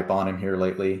knowing the hype on him here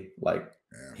lately, like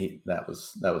that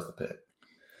was the pick.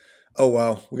 Oh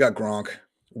well, we got Gronk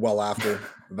well after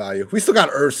value. We still got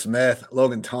Irv Smith,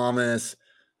 Logan Thomas,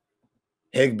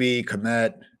 Higbee,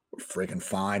 Komet. We're freaking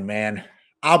fine, man.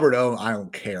 Albert O, I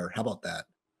don't care. How about that?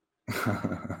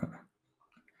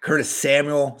 Curtis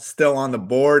Samuel still on the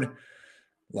board.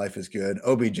 Life is good.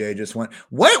 OBJ just went.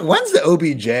 When's the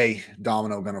OBJ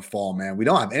domino going to fall, man? We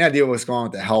don't have any idea what's going on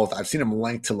with the health. I've seen him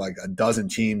linked to like a dozen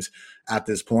teams at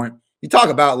this point. You talk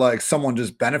about like someone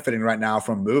just benefiting right now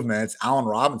from movement. It's Allen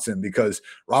Robinson because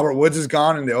Robert Woods is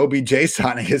gone and the OBJ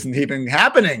signing isn't even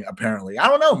happening, apparently. I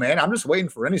don't know, man. I'm just waiting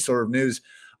for any sort of news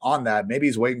on that. Maybe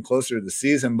he's waiting closer to the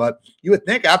season, but you would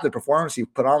think after the performance he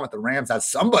put on with the Rams that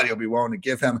somebody will be willing to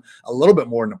give him a little bit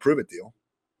more than a prove it deal.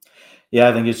 Yeah,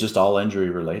 I think it's just all injury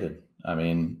related. I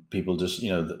mean, people just,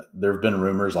 there have been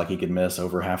rumors like he could miss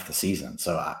over half the season.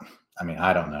 So, I mean,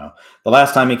 I don't know. The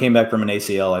last time he came back from an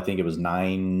ACL, I think it was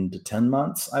 9 to 10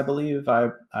 months, I believe. I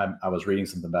was reading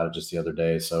something about it just the other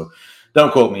day. So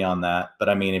don't quote me on that. But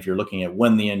I mean, if you're looking at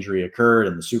when the injury occurred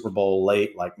in the Super Bowl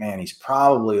late, like, man, he's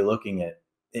probably looking at,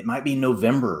 it might be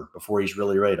November before he's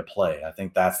really ready to play. I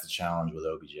think that's the challenge with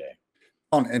OBJ.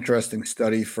 An interesting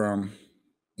study from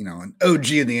an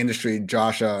OG in the industry,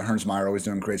 Josh Hernsmeyer, always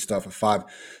doing great stuff at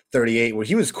 538, where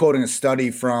he was quoting a study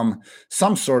from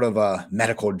some sort of a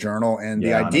medical journal. And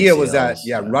the idea was that,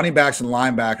 running backs and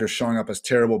linebackers showing up as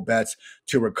terrible bets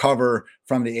to recover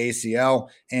from the ACL.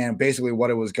 And basically what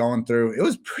it was going through, it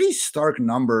was pretty stark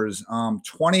numbers.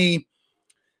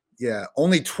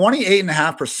 Only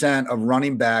 28.5% of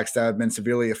running backs that have been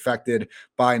severely affected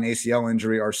by an ACL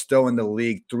injury are still in the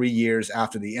league 3 years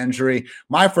after the injury.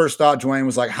 My first thought, Dwayne,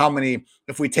 was like, how many,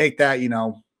 if we take that,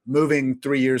 moving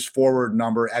 3 years forward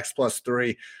number, X plus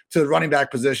 3 to the running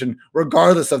back position,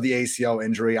 regardless of the ACL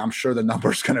injury, I'm sure the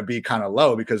number is going to be kind of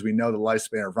low because we know the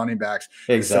lifespan of running backs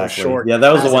is so short. Yeah,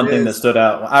 that was the one thing that stood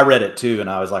out. I read it too, and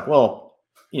I was like, well,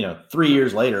 3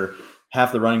 years later,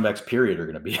 half the running backs period are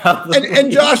going to be out. And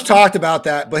Josh talked about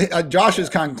that, but Josh's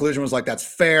conclusion was like, that's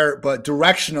fair, but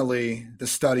directionally the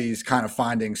studies kind of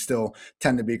findings still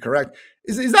tend to be correct.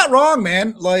 Is that wrong,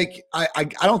 man? Like, I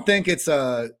don't think it's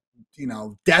a,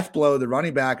 death blow to the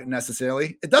running back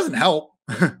necessarily. It doesn't help.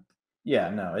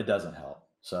 Yeah, no, it doesn't help.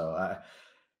 So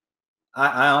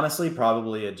I honestly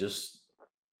probably had just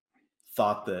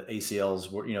thought that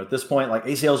ACLs were, at this point, like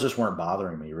ACLs just weren't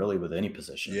bothering me really with any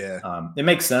position. Yeah. It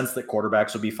makes sense that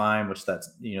quarterbacks would be fine, which that's,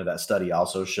 that study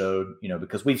also showed,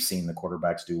 because we've seen the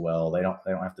quarterbacks do well. They don't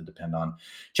have to depend on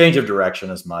change of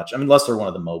direction as much. I mean, unless they're one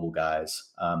of the mobile guys.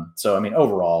 So, I mean,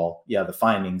 overall, yeah, the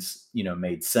findings,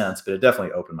 made sense, but it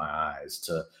definitely opened my eyes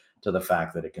to the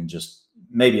fact that it can just,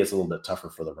 maybe it's a little bit tougher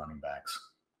for the running backs.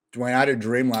 Dwayne, I had a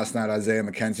dream last night. Isaiah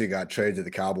McKenzie got traded to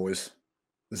the Cowboys.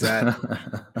 Is that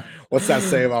what's that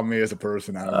say about me as a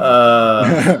person? I don't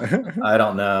know. I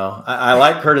don't know. I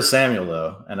like Curtis Samuel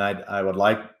though, and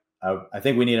I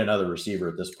think we need another receiver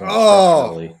at this point.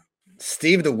 Oh,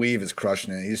 Steve the Weave is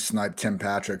crushing it. He's sniped Tim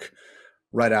Patrick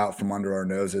right out from under our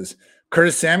noses.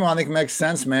 Curtis Samuel, I think makes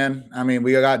sense, man. I mean,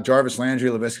 we got Jarvis Landry,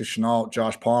 Laviska Shenault,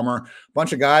 Josh Palmer, a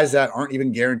bunch of guys that aren't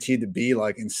even guaranteed to be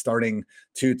like in starting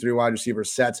 2-3 wide receiver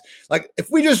sets. Like if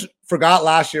we just forgot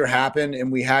last year happened and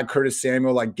we had Curtis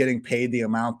Samuel like getting paid the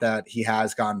amount that he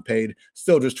has gotten paid,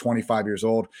 still just 25 years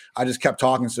old. I just kept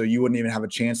talking so you wouldn't even have a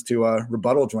chance to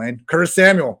rebuttal, Dwayne. Curtis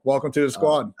Samuel, welcome to the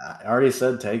squad. I already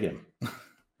said take him.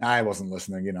 I wasn't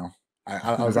listening,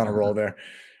 I was on a roll there.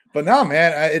 But no,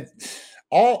 man,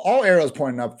 all arrows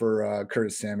pointing up for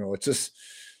Curtis Samuel. It's just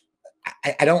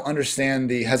I don't understand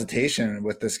the hesitation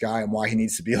with this guy and why he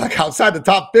needs to be like outside the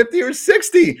top 50 or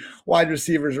 60 wide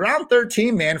receivers. Around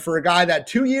 13, man, for a guy that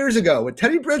 2 years ago with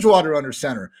Teddy Bridgewater under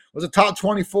center was a top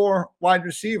 24 wide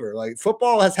receiver. Like,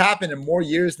 football has happened in more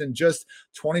years than just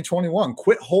 2021.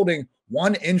 Quit holding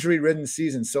one injury-ridden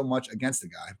season so much against the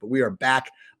guy. But we are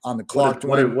back on the clock.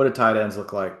 What do tight ends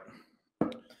look like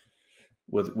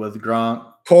with Gronk?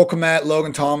 Cole Kmet,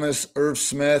 Logan Thomas, Irv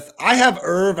Smith. I have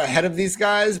Irv ahead of these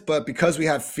guys, but because we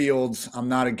have Fields, I'm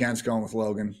not against going with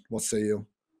Logan. What say you?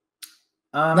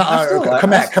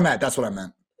 Kmet. That's what I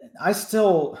meant.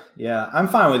 I'm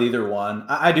fine with either one.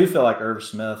 I do feel like Irv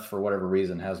Smith, for whatever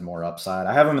reason, has more upside.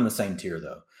 I have him in the same tier,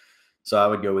 though. So I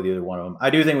would go with either one of them.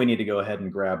 I do think we need to go ahead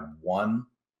and grab one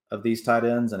of these tight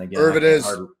ends. And again,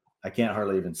 I can't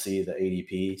hardly even see the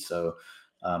ADP. So,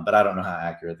 but I don't know how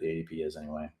accurate the ADP is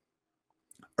anyway.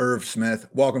 Irv Smith,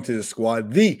 welcome to the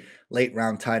squad, the late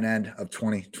round tight end of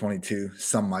 2022.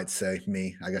 Some might say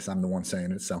me. I guess I'm the one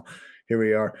saying it. So here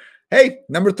we are. Hey,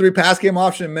 number 3 pass game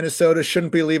option in Minnesota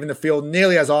shouldn't be leaving the field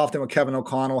nearly as often with Kevin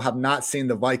O'Connell. Have not seen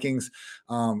the Vikings,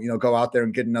 go out there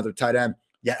and get another tight end.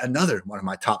 Yet another one of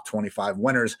my top 25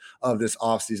 winners of this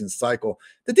offseason cycle.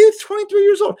 The dude's 23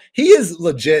 years old. He is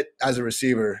legit as a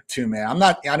receiver too, man.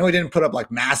 I know he didn't put up like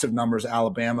massive numbers at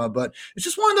Alabama, but it's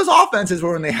just one of those offenses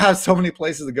where when they have so many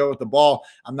places to go with the ball,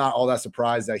 I'm not all that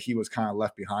surprised that he was kind of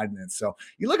left behind in it. So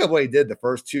you look at what he did the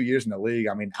first 2 years in the league.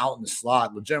 I mean, out in the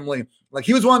slot, legitimately, like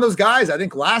he was one of those guys, I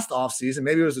think last offseason,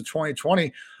 maybe it was the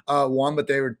 2020 one, but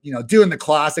they were, doing the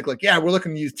classic, like, yeah, we're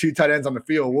looking to use 2 tight ends on the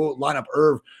field. We'll line up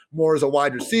Irv more as a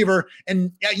wide receiver.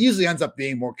 And that usually ends up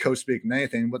being more coach speak than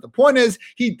anything. But the point is,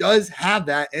 he does have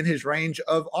that in his range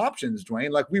of options,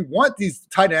 Dwayne. Like, we want these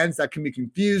tight ends that can be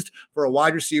confused for a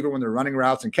wide receiver when they're running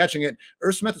routes and catching it.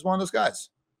 Irv Smith is one of those guys.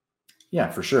 Yeah,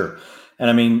 for sure. And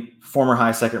I mean, former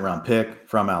high second round pick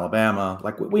from Alabama,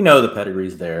 like we know the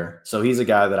pedigree's there. So he's a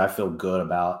guy that I feel good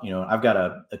about. I've got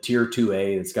a tier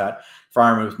 2A that's got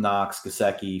Freiermuth, Knox,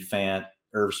 Gesicki, Fant,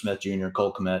 Irv Smith Jr.,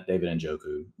 Cole Kmet, David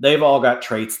Njoku. They've all got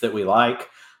traits that we like.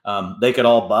 They could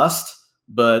all bust,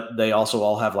 but they also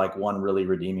all have like one really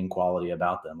redeeming quality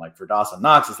about them. Like for Dawson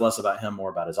Knox, it's less about him, more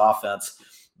about his offense.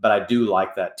 But I do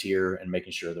like that tier and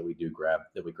making sure that we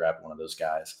grab one of those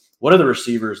guys. What do the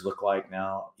receivers look like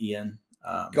now, Ian?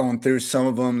 Going through some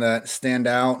of them that stand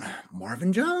out.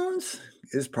 Marvin Jones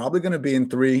is probably going to be in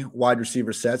 3 wide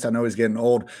receiver sets. I know he's getting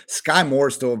old. Sky Moore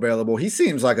is still available. He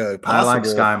seems like a possible. I like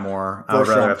Sky Moore. I would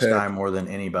rather have Sky Moore than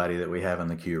anybody that we have in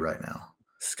the queue right now.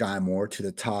 Sky Moore to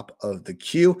the top of the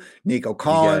queue. Nico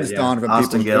Collins, Donovan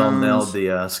Austin Gill nailed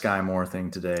the Sky Moore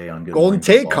thing today on Good Golden Morning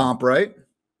Tate Football. comp, right?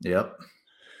 Yep.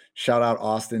 Shout out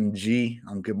Austin G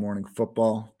on Good Morning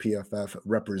Football, PFF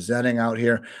representing out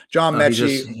here. John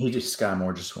Mechie. He just Sky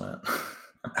Moore just went.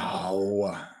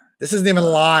 Oh, this isn't even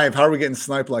live. How are we getting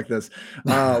sniped like this?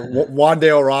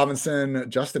 Wan'Dale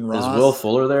Robinson, Justin Ross. Is Will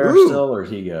Fuller there still, or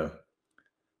did he go?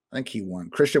 I think he won.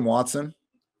 Christian Watson.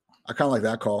 I kind of like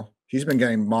that call. He's been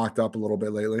getting mocked up a little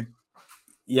bit lately.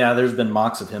 Yeah, there's been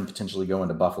mocks of him potentially going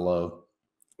to Buffalo.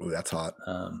 Oh, that's hot.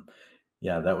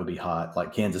 Yeah, that would be hot.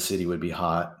 Like Kansas City would be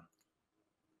hot.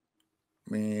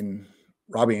 I mean,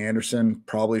 Robbie Anderson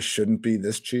probably shouldn't be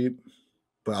this cheap,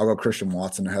 but I'll go Christian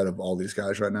Watson ahead of all these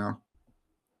guys right now.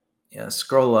 Yeah,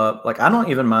 scroll up. Like, I don't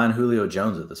even mind Julio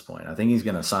Jones at this point. I think he's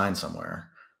going to sign somewhere.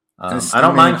 I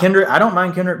don't mind Kendrick. I don't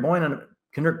mind Kendrick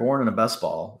Bourne in a best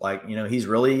ball. Like, he's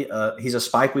really he's a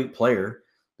spike week player,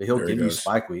 but he'll give you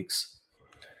spike weeks.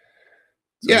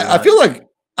 So yeah, I feel like,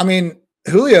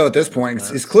 Julio at this point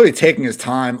is clearly taking his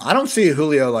time. I don't see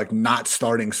Julio like not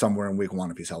starting somewhere in week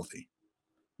 1 if he's healthy.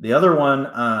 The other one,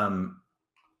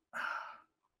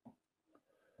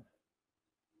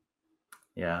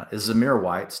 is Zamir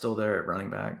White still there at running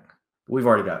back? We've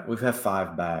had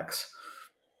 5 backs.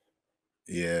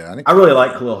 Yeah, I really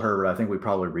like Khalil Herbert. I think we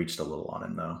probably reached a little on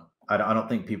him though. I don't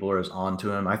think people are as on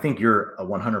to him. I think you're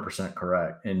 100%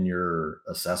 correct in your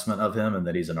assessment of him and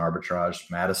that he's an arbitrage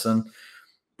Madison.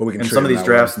 But we can. In some of these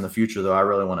drafts in the future, though, I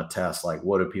really want to test like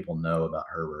what do people know about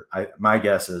Herbert. My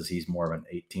guess is he's more of an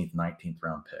 18th, 19th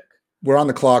round pick. We're on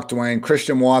the clock, Dwayne.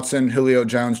 Christian Watson, Julio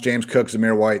Jones, James Cook,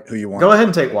 Zamir White. Who you want? Go ahead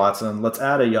and take Watson. Let's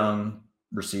add a young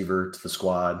receiver to the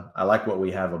squad. I like what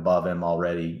we have above him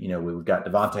already. We've got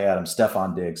Devontae Adams,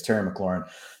 Stephon Diggs, Terry McLaurin,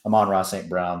 Amon-Ra St.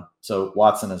 Brown. So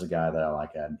Watson is a guy that I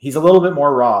like adding. He's a little bit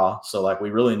more raw, so like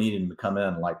we really need him to come in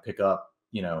and like pick up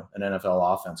an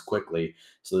NFL offense quickly.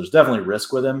 So there's definitely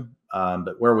risk with him.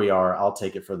 But where we are, I'll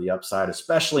take it for the upside,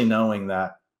 especially knowing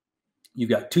that you've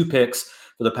got 2 picks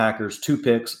for the Packers, 2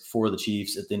 picks for the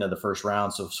Chiefs at the end of the first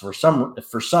round. So for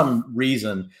some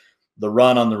reason, the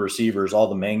run on the receivers, all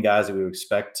the main guys that we would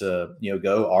expect to,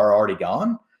 go are already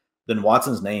gone, then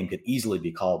Watson's name could easily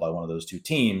be called by one of those two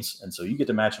teams. And so you get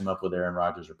to match him up with Aaron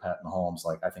Rodgers or Pat Mahomes.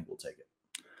 Like, I think we'll take it.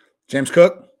 James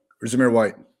Cook or Zamir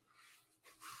White?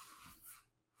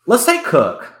 Let's take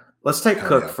Cook. Let's take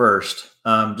Cook first,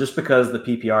 just because the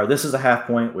PPR, this is a half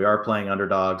point. We are playing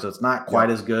underdog, so it's not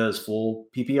quite as good as full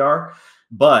PPR,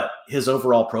 but his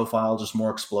overall profile, just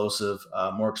more explosive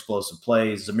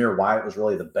plays. Zamir White was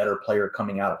really the better player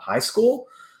coming out of high school.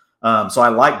 So I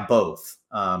like both,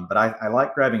 but I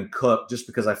like grabbing Cook just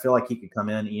because I feel like he could come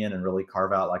in, Ian, and really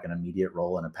carve out like an immediate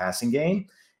role in a passing game,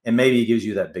 and maybe he gives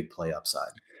you that big play upside.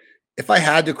 If I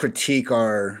had to critique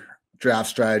our draft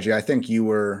strategy, I think you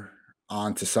were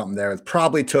onto something there. It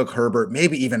probably took Herbert,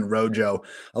 maybe even Rojo,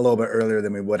 a little bit earlier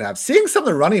than we would have. Seeing some of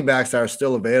the running backs that are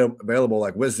still available,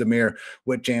 like with Zamir,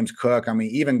 with James Cook. I mean,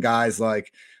 even guys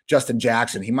like Justin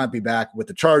Jackson, he might be back with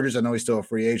the Chargers. I know he's still a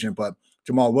free agent, but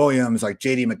Jamal Williams, like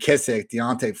J.D. McKissick,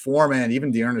 Deontay Foreman,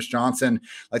 even Dearness Johnson,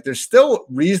 like there's still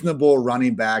reasonable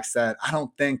running backs that I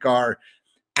don't think are,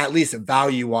 at least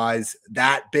value-wise,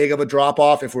 that big of a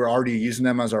drop-off if we're already using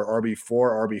them as our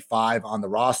RB4, RB5 on the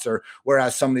roster,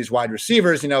 whereas some of these wide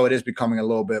receivers, it is becoming a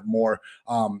little bit more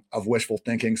of wishful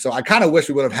thinking. So I kind of wish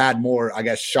we would have had more, I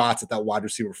guess, shots at that wide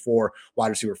receiver 4, wide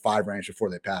receiver 5 range before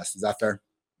they passed. Is that fair?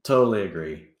 Totally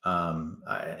agree.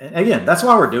 Again, that's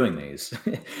why we're doing these,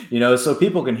 so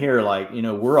people can hear, like,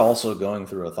 we're also going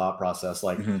through a thought process,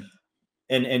 like,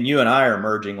 And you and I are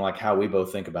merging like how we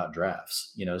both think about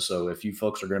drafts, so if you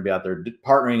folks are going to be out there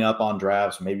partnering up on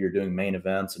drafts, maybe you're doing main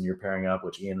events and you're pairing up,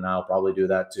 which Ian and I will probably do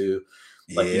that too.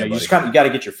 Like, you just you got to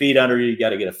get your feet under you. You got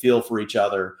to get a feel for each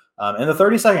other. And the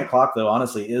 30-second clock, though,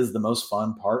 honestly, is the most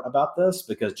fun part about this,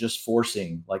 because just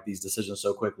forcing like these decisions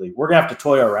so quickly, we're going to have to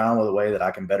toy around with a way that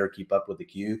I can better keep up with the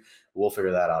queue. We'll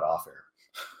figure that out off air.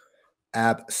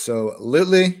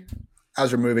 Absolutely.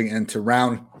 As we're moving into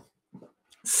round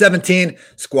 17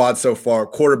 squad so far: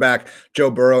 quarterback Joe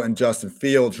Burrow and Justin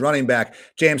Fields, running back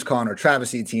James Conner,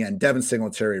 Travis Etienne, Devin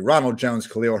Singletary, Ronald Jones,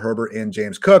 Khalil Herbert, and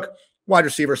James Cook. Wide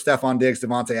receiver Stephon Diggs,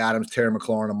 Devontae Adams, Terry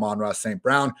McLaurin, Amon-Ra St.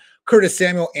 Brown, Curtis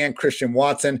Samuel, and Christian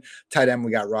Watson. Tight end,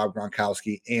 we got Rob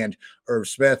Gronkowski and Irv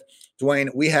Smith. Dwayne,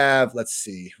 we have, let's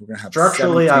see, we're going to have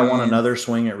structurally 17. I want another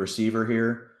swing at receiver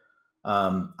here.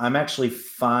 I'm actually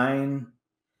fine.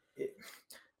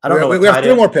 I don't know. We have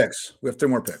 3 more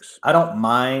picks. I don't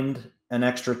mind an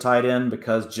extra tight end,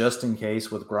 because just in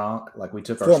case with Gronk, like we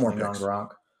took our swing on Gronk.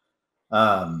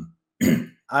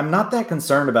 I'm not that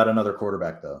concerned about another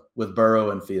quarterback though with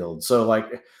Burrow and Fields. So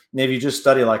like, if you just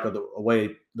study like the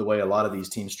way a lot of these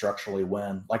teams structurally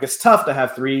win, like it's tough to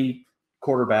have 3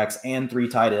 quarterbacks and 3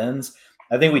 tight ends.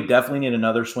 I think we definitely need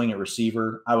another swing at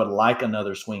receiver. I would like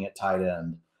another swing at tight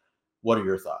end. What are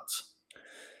your thoughts?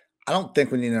 I don't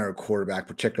think we need another quarterback,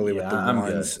 particularly with the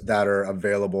ones that are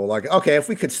available. Like, okay, if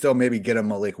we could still maybe get a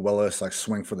Malik Willis, like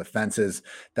swing for the fences,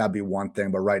 that'd be one thing.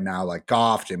 But right now, like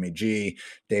Goff, Jimmy G,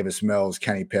 Davis Mills,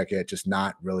 Kenny Pickett, just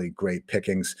not really great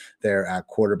pickings there at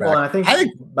quarterback. Well, and I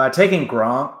think by taking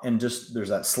Gronk and just there's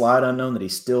that slide unknown that he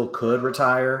still could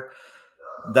retire,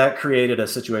 that created a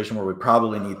situation where we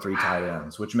probably need 3 tight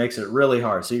ends, which makes it really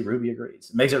hard. See, Ruby agrees.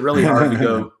 It makes it really hard to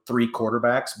go 3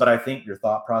 quarterbacks, but I think your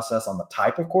thought process on the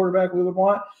type of quarterback we would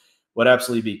want would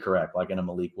absolutely be correct, like in a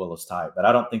Malik Willis type, but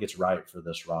I don't think it's right for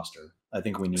this roster. I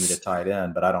think we need a tight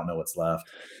end, but I don't know what's left.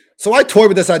 So I toyed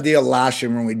with this idea last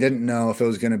year when we didn't know if it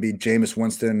was going to be Jameis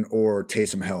Winston or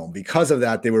Taysom Hill. Because of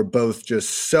that, they were both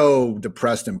just so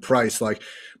depressed in price. Like,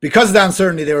 because of that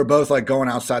uncertainty, they were both like going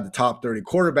outside the top 30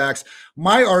 quarterbacks.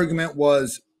 My argument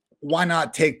was, why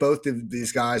not take both of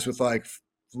these guys with like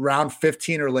round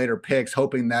 15 or later picks,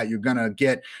 hoping that you're going to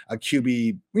get a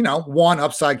QB, 1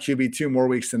 upside QB 2 more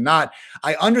weeks than not.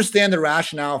 I understand the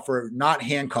rationale for not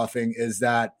handcuffing is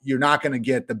that you're not going to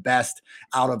get the best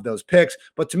out of those picks.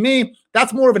 But to me,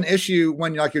 that's more of an issue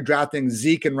when you're drafting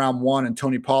Zeke in round 1 and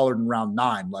Tony Pollard in round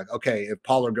 9. Like, okay, if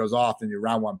Pollard goes off, then your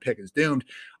round 1 pick is doomed.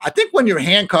 I think when you're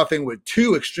handcuffing with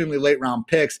 2 extremely late round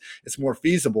picks, it's more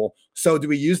feasible. So do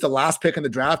we use the last pick in the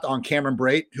draft on Cameron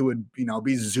Brate, who would,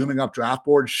 be zooming up draft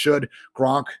boards should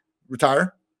Gronk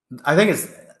retire?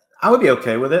 I would be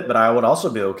okay with it, but I would also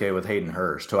be okay with Hayden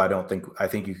Hurst, who I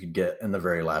think you could get in the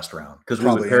very last round, because we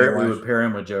would pair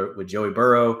him with Joey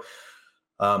Burrow,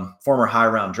 former high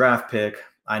round draft pick.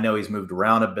 I know he's moved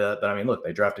around a bit, but I mean, look,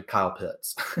 they drafted Kyle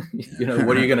Pitts.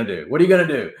 What are you going to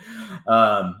do?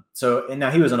 And now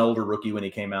he was an older rookie when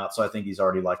he came out, so I think he's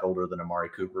already like older than Amari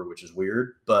Cooper, which is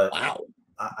weird. But wow,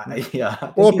 I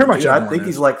think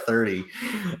he's like 30.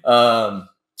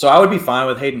 So I would be fine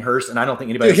with Hayden Hurst, and I don't think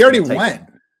anybody. Dude, he already went.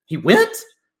 He went?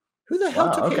 Who the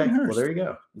hell took Hayden Hurst? Well, there you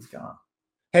go. He's gone.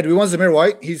 Hey, do we want Zamir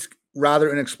White? He's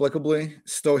rather inexplicably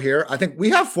still here. I think we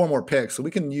have 4 more picks, so we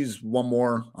can use one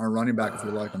more on a running back if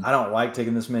we like him. I don't like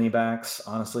taking this many backs,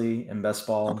 honestly, in best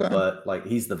ball, but like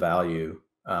he's the value.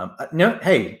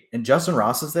 Hey, and Justin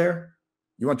Ross is there.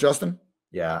 You want Justin?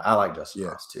 Yeah, I like Justin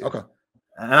Ross too. Okay.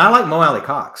 And I like Mo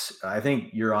Alley-Cox. I think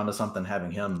you're onto something having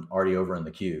him already over in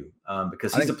the queue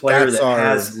because he's a player that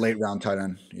has late round tight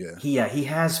end. Yeah. He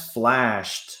has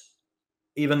flashed,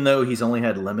 even though he's only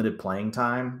had limited playing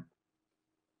time.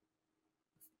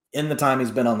 In the time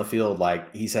he's been on the field,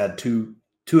 like he's had two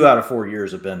out of 4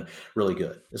 years have been really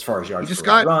good as far as yards. He just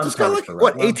got like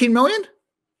what, 18 million?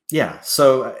 Yeah.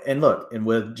 So, and look, and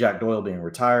with Jack Doyle being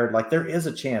retired, like there is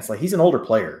a chance, like he's an older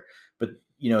player, but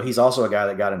he's also a guy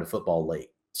that got into football late.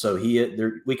 So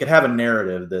we could have a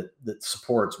narrative that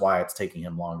supports why it's taking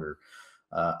him longer.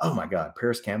 Oh my God,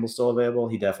 Paris Campbell's still available.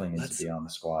 He definitely needs to be on the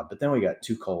squad. But then we got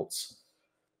 2 Colts.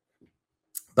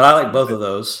 But I like both of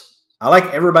those. I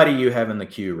like everybody you have in the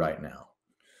queue right now.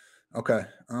 Okay.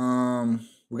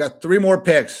 We got 3 more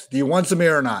picks. Do you want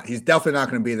Zamir or not? He's definitely not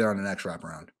going to be there on the next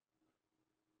wraparound.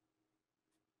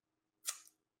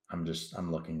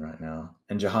 I'm looking right now.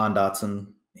 And Jahan Dotson,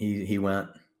 he went.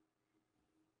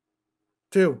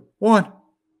 2, 1.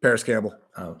 Paris Campbell.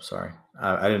 Oh, sorry.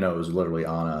 I didn't know it was literally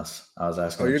on us. I was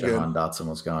asking if Jahan Dotson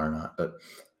was gone or not. But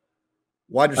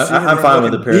wide receiver, I'm fine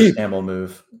with the Paris Campbell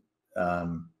move.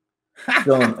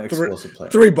 Still an explosive player.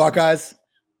 3 Buckeyes.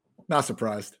 Not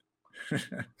surprised.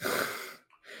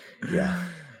 Yeah.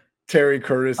 Terry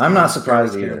Curtis. I'm not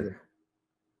surprised either.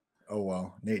 Oh,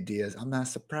 well. Nate Diaz. I'm not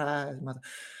surprised.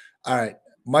 All right.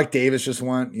 Mike Davis just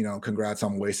went. Congrats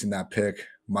on wasting that pick.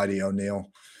 Mighty O'Neal.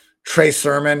 Trey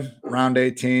Sermon, round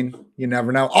 18. You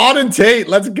never know. Auden Tate,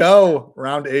 let's go.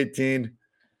 Round 18.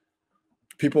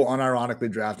 People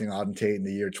unironically drafting Auden Tate in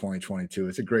the year 2022.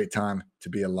 It's a great time to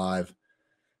be alive.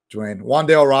 Dwayne.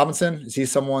 Wan'Dale Robinson, is he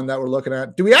someone that we're looking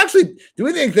at? Do we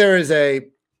think there is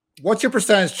what's your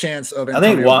percentage chance of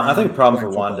Antonio I think the problem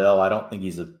for Wan'Dale, I don't think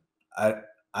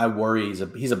I worry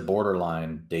he's a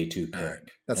borderline day 2 pick. Right,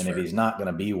 and fair. If he's not going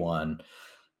to be one,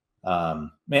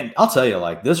 man, I'll tell you,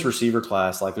 like this receiver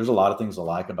class, like there's a lot of things to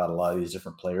like about a lot of these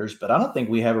different players, but I don't think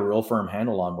we have a real firm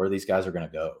handle on where these guys are going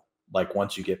to go. Like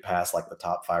once you get past like the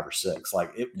top 5 or 6,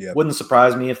 like it wouldn't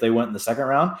surprise me if they went in the 2nd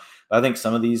round, but I think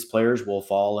some of these players will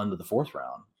fall into the 4th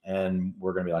round and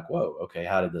we're going to be like, whoa, okay,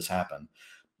 how did this happen?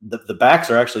 The backs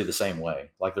are actually the same way.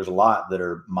 Like there's a lot that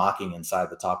are mocking inside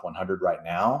the top 100 right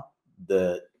now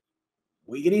that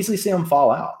we could easily see them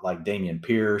fall out, like Dameon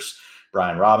Pierce,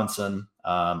 Brian Robinson.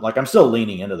 Like I'm still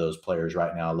leaning into those players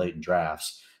right now late in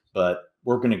drafts, but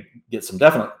we're going to get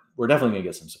we're definitely going to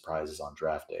get some surprises on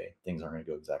draft day. Things aren't going to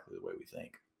go exactly the way we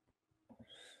think.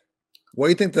 What do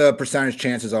you think the percentage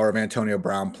chances are of Antonio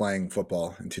Brown playing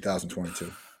football in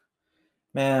 2022?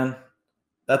 Man,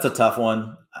 that's a tough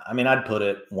one. I mean, I'd put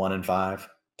it 1 in 5,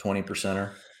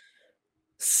 20%er.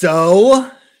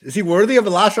 So is he worthy of a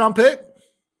last round pick?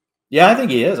 Yeah, I think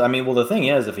he is. I mean, well, the thing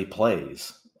is, if he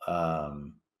plays,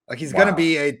 like he's going to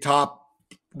be a top,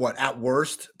 at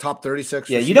worst, top 36.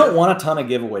 Yeah, you don't want a ton of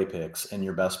giveaway picks in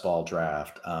your best ball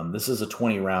draft. This is a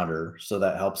 20 rounder, so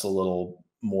that helps a little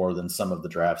more than some of the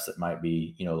drafts that might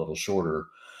be, a little shorter.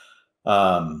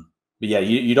 But yeah,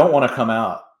 you don't want to come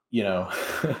out,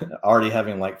 already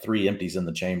having like 3 empties in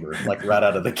the chamber, like right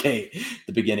out of the gate,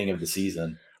 the beginning of the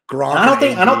season.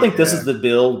 I don't think this is the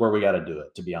build where we got to do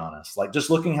it, to be honest. Like just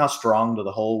looking how strong to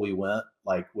the hole we went,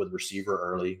 like with receiver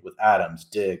early, with Adams,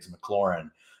 Diggs, McLaurin,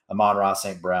 Amon-Ra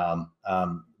St. Brown.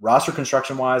 Roster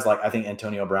construction wise, like I think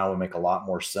Antonio Brown would make a lot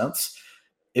more sense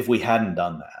if we hadn't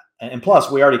done that. And plus,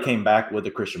 we already came back with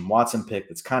the Christian Watson pick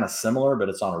that's kind of similar, but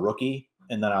it's on a rookie.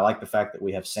 And then I like the fact that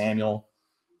we have Samuel.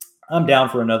 I'm down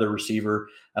for another receiver.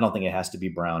 I don't think it has to be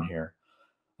Brown here.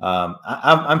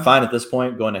 I'm fine at this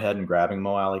point going ahead and grabbing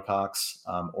Mo Alley-Cox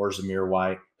or Zamir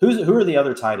White. Who are the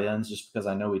other tight ends? Just because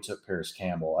I know we took Paris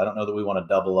Campbell. I don't know that we want to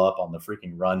double up on the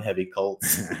freaking run-heavy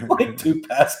Colts, like 2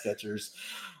 pass catchers.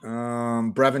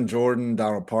 Brevin Jordan,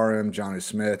 Donald Parham, Johnny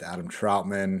Smith, Adam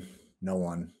Troutman. No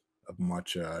one of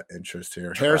much interest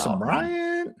here. Harrison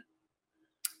Bryant.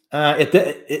 At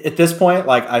this point,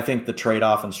 like I think the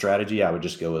trade-off and strategy, I would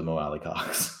just go with Mo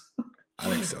Alley-Cox. I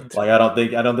think so too. Like I don't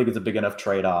think it's a big enough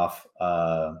trade-off,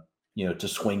 to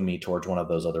swing me towards one of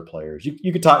those other players.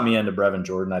 You could talk me into Brevin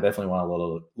Jordan. I definitely want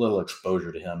a little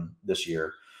exposure to him this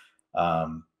year.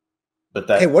 But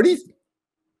that. Hey, what do you?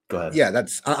 Go ahead. Yeah,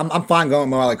 I'm fine going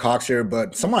Mo Alley-Cox here,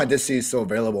 but someone I did see is still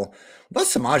available. What about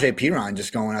Samaje Perine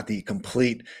just going at the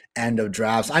complete end of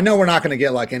drafts? I know we're not going to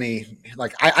get like any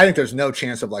I think there's no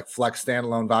chance of like flex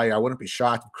standalone value. I wouldn't be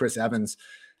shocked if Chris Evans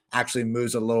actually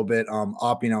moves a little bit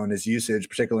up, in his usage,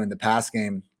 particularly in the pass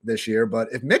game this year. But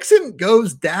if Mixon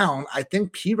goes down, I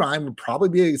think Perine would probably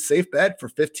be a safe bet for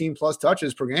 15 plus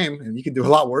touches per game. And you can do a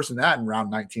lot worse than that in round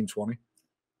 19, 20.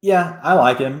 Yeah, I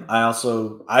like him.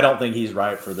 I don't think he's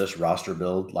right for this roster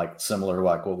build, like similar to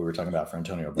like what we were talking about for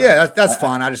Antonio Brown. Yeah, that's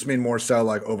fine. I just mean more so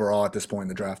like overall at this point in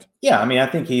the draft. Yeah, I mean, I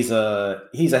think he's a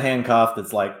handcuff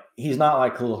that's like, he's not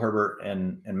like Khalil Herbert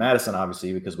and Madison,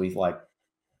 obviously, because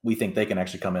we think they can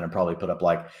actually come in and probably put up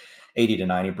like 80 to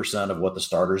 90% of what the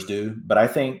starters do. But I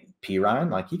think Perine,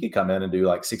 like he could come in and do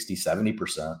like 60,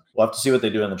 70%. We'll have to see what they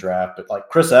do in the draft. But like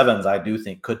Chris Evans, I do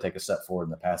think could take a step forward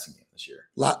in the passing game this year.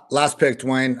 Last pick,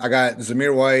 Dwayne. I got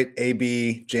Zamir White,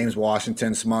 AB, James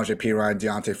Washington, Samaje Perine,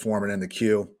 Deontay Foreman in the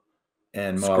queue.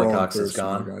 And Mo Alley-Cox is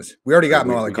gone. Guys. We already got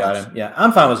Mo Alley-Cox. Yeah,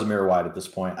 I'm fine with Zamir White at this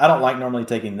point. I don't like normally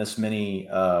taking this many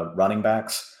running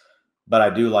backs, but I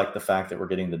do like the fact that we're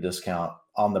getting the discount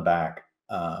on the back.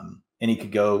 And he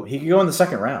could go in the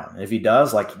second round. And if he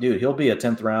does, like, dude, he'll be a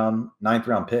 10th round, 9th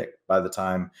round pick by the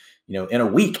time, in a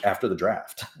week after the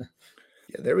draft.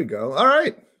 Yeah, there we go. All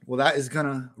right. Well, that is going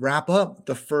to wrap up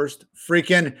the first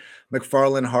freaking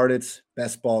McFarland Hardit's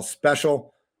Best Ball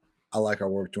Special. I like our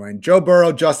work, Dwayne. Joe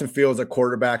Burrow, Justin Fields at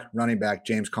quarterback, running back,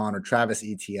 James Conner, Travis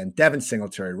Etienne, Devin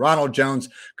Singletary, Ronald Jones,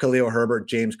 Khalil Herbert,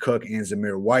 James Cook, and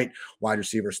Zamir White. Wide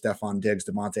receiver, Stephon Diggs,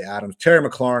 Devontae Adams, Terry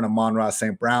McLaurin, Amon-Ra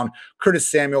St. Brown, Curtis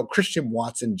Samuel, Christian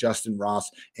Watson, Justin Ross,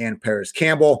 and Paris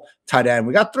Campbell. Tight end,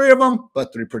 we got 3 of them,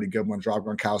 but 3 pretty good ones. Rob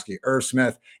Gronkowski, Irv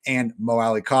Smith, and Mo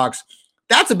Alley-Cox.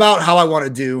 That's about how I want to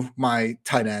do my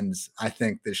tight ends, I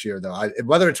think, this year, though.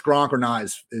 Whether it's Gronk or not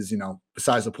is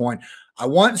besides the point. I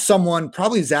want someone,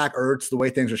 probably Zach Ertz, the way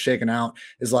things are shaking out,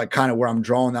 is like kind of where I'm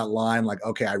drawing that line. Like,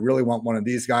 okay, I really want one of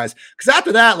these guys. Because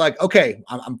after that, like, okay,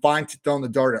 I'm fine throwing the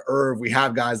dart at Irv. We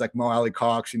have guys like Mo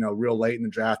Alley-Cox, real late in the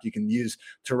draft you can use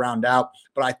to round out.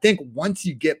 But I think once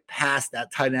you get past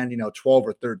that tight end, 12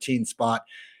 or 13 spot,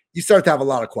 you start to have a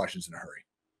lot of questions in a hurry.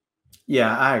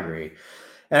 Yeah, I agree.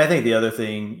 And I think the other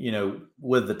thing,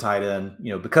 with the tight end,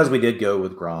 because we did go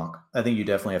with Gronk, I think you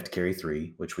definitely have to carry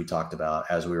 3, which we talked about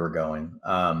as we were going.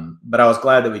 But I was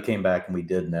glad that we came back and we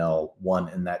did nail one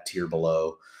in that tier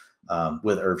below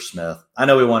with Irv Smith. I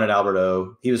know we wanted Albert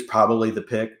O. He was probably the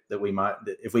pick that we might,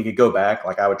 if we could go back,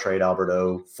 like I would trade Albert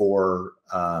O for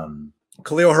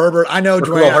Khalil Herbert. I know,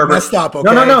 Dwayne, I messed up.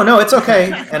 Okay. No, it's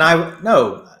okay. And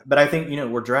but I think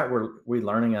we're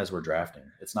learning as we're drafting.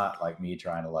 It's not like me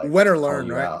trying to like win or learn,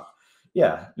 right? Out.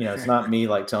 Yeah, it's not me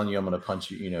like telling you I'm going to punch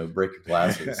you, break your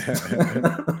glasses.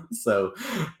 So,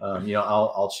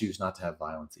 I'll choose not to have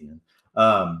violence, Ian.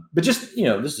 But just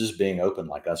this is just being open,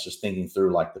 like us, just thinking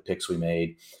through like the picks we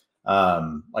made.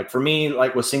 Like for me,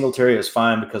 like with Singletary, it's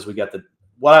fine because we got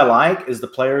what I like is the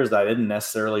players that I didn't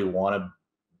necessarily want to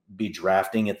be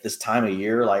drafting at this time of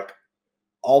year. Like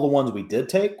all the ones we did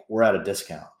take were at a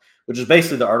discount, which is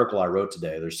basically the article I wrote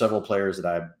today. There's several players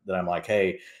that I'm like,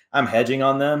 hey, I'm hedging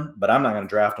on them, but I'm not going to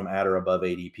draft them at or above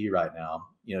ADP right now.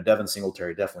 Devin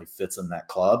Singletary definitely fits in that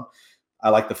club. I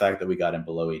like the fact that we got him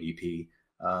below ADP.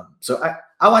 So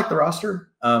I like the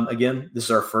roster. Again, this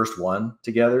is our first one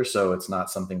together, so it's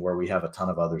not something where we have a ton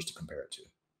of others to compare it to.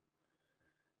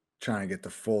 Trying to get the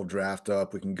full draft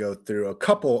up. We can go through a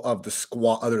couple of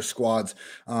the other squads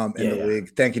in the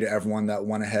league. Thank you to everyone that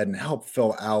went ahead and helped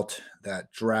fill out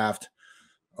that draft.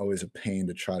 Always a pain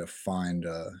to try to find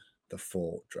the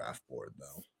full draft board,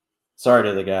 though. Sorry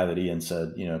to the guy that Ian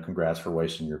said, congrats for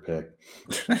wasting your pick.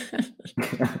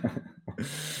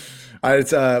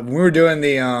 When we were doing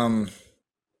the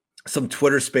some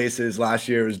Twitter spaces last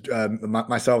year, it was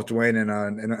myself, Dwayne, and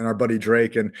our buddy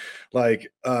Drake, and like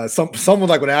someone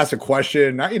like would ask a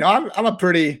question. I'm a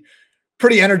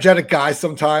pretty energetic guy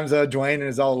sometimes, Dwayne,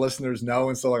 as all the listeners know.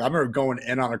 And so like I remember going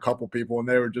in on a couple people and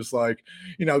they were just like,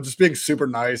 just being super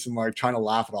nice and like trying to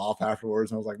laugh it off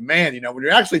afterwards. And I was like, man, when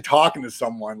you're actually talking to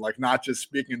someone, like not just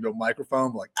speaking into a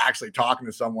microphone, but like actually talking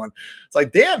to someone, it's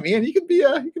like, damn, man, you can be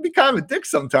kind of a dick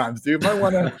sometimes, dude. Might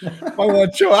want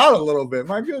to chill out a little bit.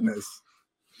 My goodness.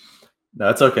 No,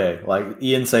 it's okay. Like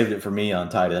Ian saved it for me on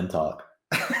tight end talk.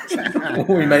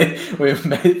 we made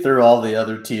it through all the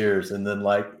other tiers, and then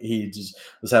like he just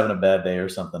was having a bad day or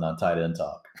something on tight end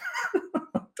talk.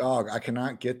 Dog, I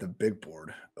cannot get the big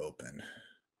board open.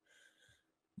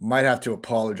 Might have to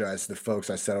apologize to the folks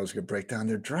I said I was going to break down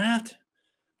their draft,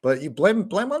 but you blame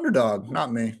Underdog,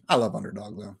 not me. I love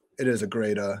Underdog though. It is a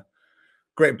great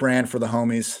brand for the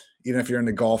homies. Even if you're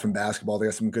into golf and basketball, they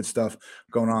got some good stuff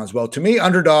going on as well. To me,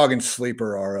 Underdog and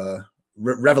Sleeper are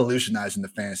revolutionizing the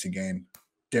fantasy game.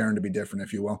 Daring to be different,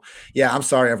 if you will. Yeah, I'm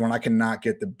sorry, everyone. I cannot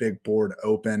get the big board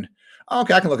open.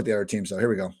 Okay, I can look at the other teams, though. Here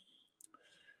we go.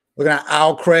 Looking at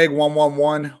Al Craig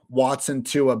 111, Watson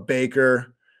to a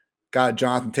Baker. Got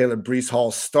Jonathan Taylor, Brees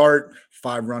Hall start,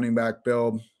 5 running back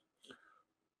build.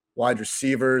 Wide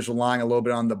receivers relying a little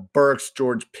bit on the Burks,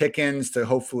 George Pickens to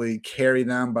hopefully carry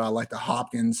them, but I like the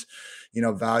Hopkins,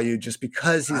 value just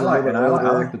because he's a little bit older.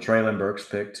 I like the Treylon Burks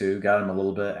pick too. Got him a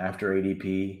little bit after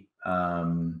ADP.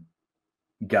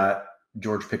 Got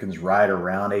George Pickens right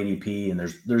around ADP, and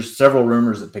there's several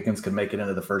rumors that Pickens could make it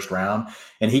into the first round,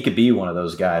 and he could be one of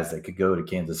those guys that could go to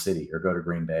Kansas City or go to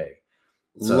Green Bay.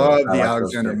 So love the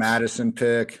Alexander Madison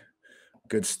pick.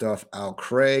 Good stuff, Al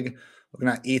Craig. Looking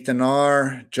at Ethan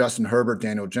R., Justin Herbert,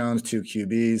 Daniel Jones, 2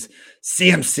 QBs,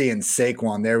 CMC and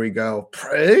Saquon. There we go.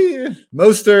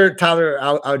 Mostert, Tyler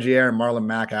Algier, and Marlon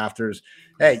Mack afters.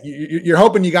 Hey, you're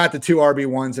hoping you got the 2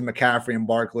 RB1s in McCaffrey and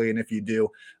Barkley, and if you do,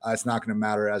 it's not going to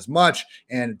matter as much.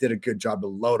 And it did a good job to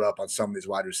load up on some of these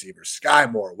wide receivers. Sky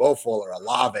Moore, Will Fuller,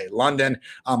 Olave, London.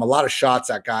 A lot of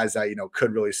shots at guys that,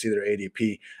 could really see their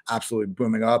ADP absolutely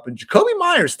booming up. And Jacoby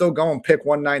Myers still going pick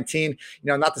 119.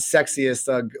 Not the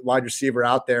sexiest wide receiver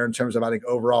out there in terms of, I think,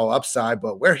 overall upside,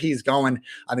 but where he's going,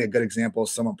 I think a good example of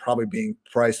someone probably being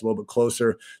priced a little bit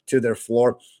closer to their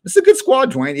floor. It's a good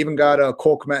squad, Dwayne. Even got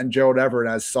Cole Kmet and Gerald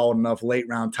Everett as solid enough late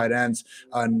round tight ends.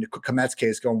 In Kmet's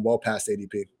case, going well past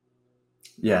ADP.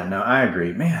 Yeah, no, I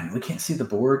agree. Man, we can't see the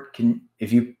board.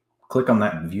 If you click on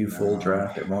that view full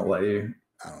draft, it won't let you?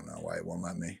 I don't know why it won't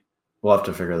let me. We'll have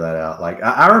to figure that out. Like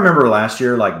I remember last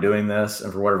year, like doing this,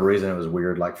 and for whatever reason, it was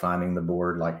weird, like finding the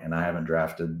board, and I haven't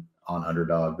drafted on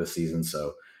Underdog this season.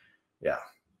 So yeah.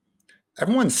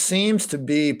 Everyone seems to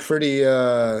be pretty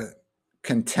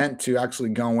content to actually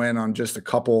go in on just a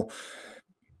couple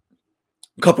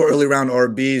early round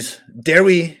RBs. Dare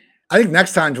we? I think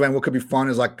next time, Dwayne, what could be fun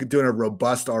is like doing a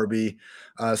robust RB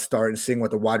start and seeing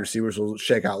what the wide receivers will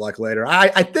shake out like later.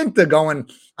 I think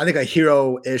a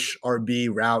hero-ish RB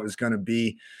route is going to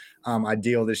be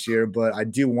ideal this year, but I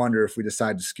do wonder if we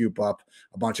decide to scoop up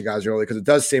a bunch of guys early, because it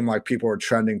does seem like people are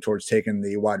trending towards taking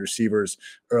the wide receivers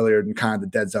earlier than kind of the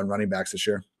dead zone running backs this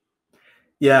year.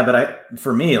 Yeah, but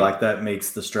for me, like that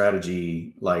makes the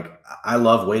strategy, like I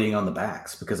love waiting on the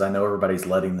backs because I know everybody's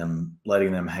letting them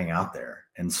hang out there.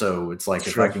 And so it's like,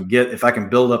 if I can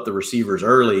build up the receivers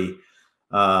early,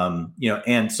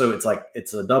 and so it's like,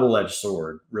 it's a double-edged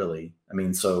sword, really. I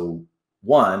mean, so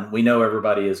one, we know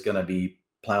everybody is going to be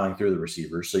plowing through the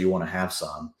receivers, so you want to have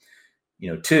some.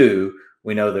 Two,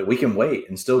 we know that we can wait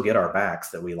and still get our backs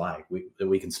that we like, that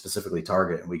we can specifically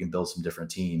target, and we can build some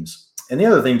different teams. And the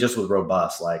other thing, just with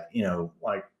robust,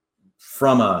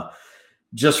 from a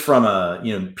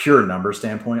pure number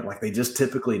standpoint, like they just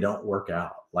typically don't work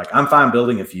out. Like I'm fine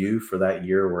building a few for that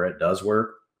year where it does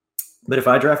work. But if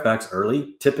I draft backs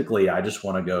early, typically I just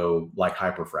want to go like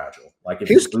hyper fragile. Like if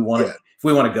we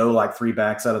want to go like 3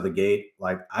 backs out of the gate,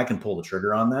 like I can pull the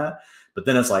trigger on that. But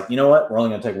then it's like, you know what? We're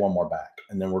only going to take one more back.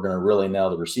 And then we're going to really nail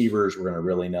the receivers. We're going to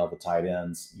really nail the tight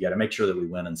ends. You got to make sure that we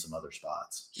win in some other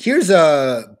spots. Here's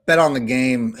a bet on the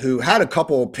game who had a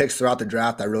couple of picks throughout the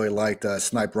draft I really liked.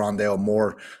 Snipe Rondale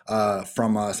Moore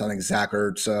from us. I think Zach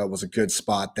Ertz was a good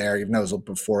spot there, even though it was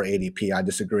before ADP. I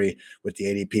disagree with the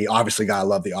ADP. Obviously, gotta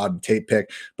love the Auden Tate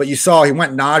pick. But you saw he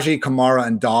went Najee, Kamara,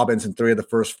 and Dobbins in 3 of the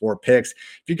first 4 picks.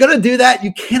 If you're going to do that,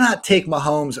 you cannot take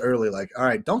Mahomes early. Like, all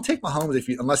right, don't take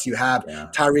Mahomes unless you have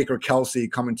Tyreek or Kelsey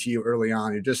coming to you early on.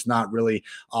 You're just not really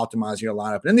optimizing your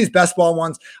lineup. And in these best ball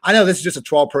ones, I know this is just a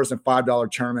 12-person,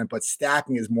 $5 tournament, but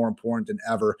stacking is more important than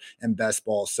ever in best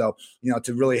ball. So,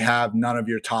 to really have none of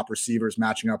your top receivers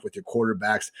matching up with your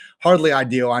quarterbacks, hardly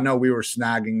ideal. I know we were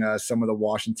snagging some of the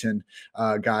Washington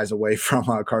guys away from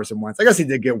Carson Wentz. I guess he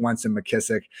did get Wentz and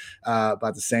McKissick, but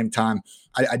at the same time,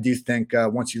 I do think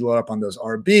once you load up on those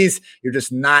RBs, you're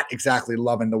just not exactly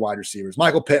loving the wide receivers.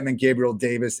 Michael Pittman, Gabriel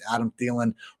Davis, Adam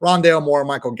Thielen, Rondale Moore,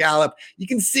 Michael Gallup. You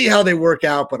can see how they work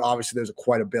out, but obviously there's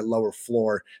quite a bit lower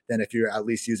floor than if you're at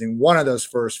least using one of those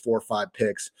first 4 or 5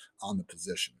 picks on the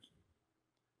position.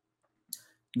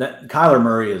 That Kyler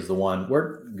Murray is the one.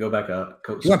 Go back up.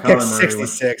 He went pick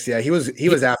 66. Yeah, he was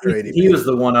after ADP. He was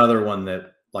the one other one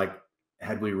that, like,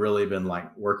 had we really been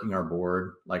like working our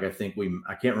board, like I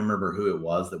can't remember who it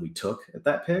was that we took at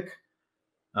that pick.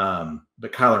 But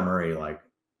Kyler Murray, like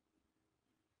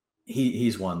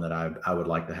he's one that I would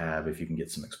like to have if you can get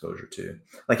some exposure to.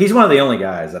 Like he's one of the only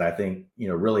guys that I think,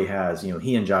 really has,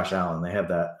 he and Josh Allen, they have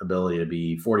that ability to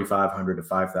be 4,500 to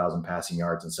 5,000 passing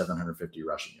yards and 750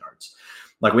 rushing yards.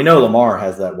 Like we know Lamar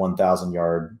has that 1,000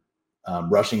 yard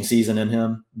rushing season in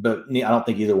him, but I don't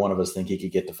think either one of us think he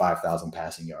could get to 5,000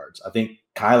 passing yards. I think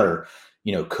Kyler,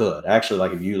 could actually,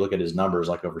 like if you look at his numbers,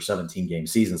 like over 17 game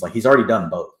seasons, like he's already done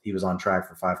both. He was on track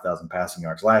for 5,000 passing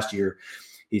yards last year.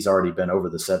 he's already been over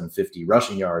the 750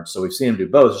 rushing yards. So we've seen him do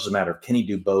both. It's just a matter of, can he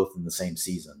do both in the same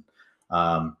season?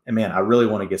 And man, I really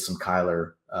want to get some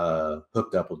Kyler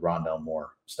hooked up with Rondale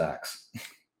Moore stacks.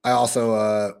 I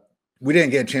also, we didn't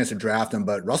get a chance to draft him,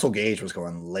 but Russell Gage was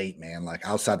going late, man, like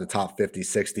outside the top 50,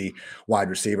 60 wide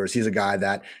receivers. He's a guy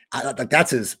that that's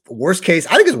his worst case.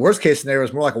 I think his worst case scenario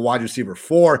is more like a wide receiver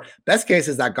 4. Best case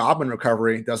is that Godwin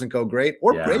recovery doesn't go great,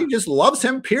 or Brady just loves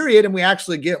him, period. And we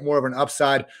actually get more of an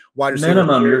upside wide receiver.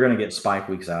 Minimum, you're going to get spike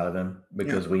weeks out of him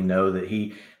because we know that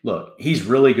he's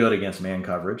really good against man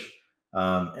coverage.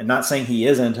 And not saying he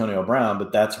is Antonio Brown,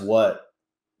 but that's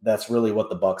really what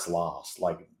the Bucs lost.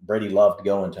 Like Brady loved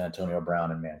going to Antonio Brown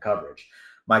in man coverage.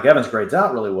 Mike Evans grades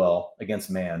out really well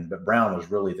against man, but Brown was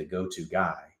really the go-to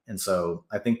guy. And so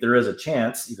I think there is a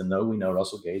chance, even though we know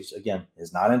Russell Gage, again,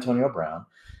 is not Antonio Brown,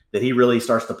 that he really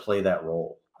starts to play that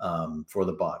role for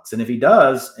the Bucs. And if he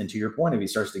does, and to your point, if he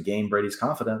starts to gain Brady's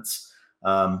confidence,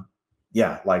 sky's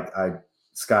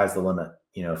the limit,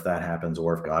 if that happens,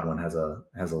 or if Godwin has a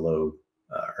low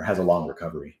or has a long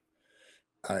recovery.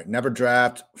 All right, never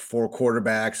draft 4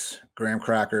 quarterbacks. Graham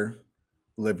Cracker,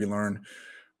 live you learn.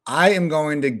 I am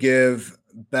going to give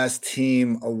best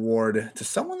team award to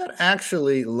someone that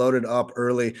actually loaded up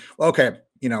early. Well, okay,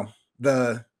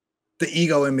 the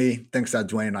ego in me thinks that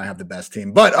Dwayne and I have the best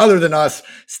team. But other than us,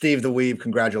 Steve the Weave,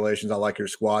 congratulations. I like your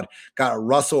squad. Got a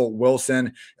Russell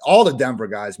Wilson, all the Denver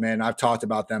guys, man. I've talked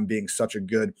about them being such a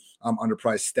good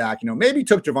underpriced stack. Maybe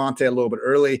took Javonte a little bit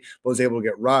early, but was able to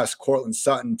get Russ, Cortland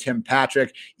Sutton, Tim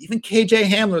Patrick, even KJ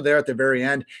Hamler there at the very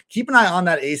end. Keep an eye on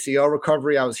that ACL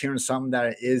recovery. I was hearing something that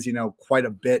it is, quite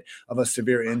a bit of a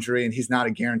severe injury, and he's not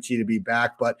a guarantee to be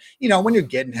back. But, when you're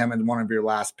getting him in one of your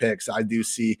last picks, I do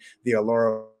see the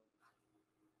allure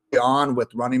on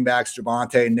with running backs,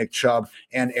 Javonte, Nick Chubb,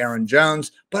 and Aaron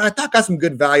Jones. But I thought got some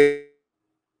good value.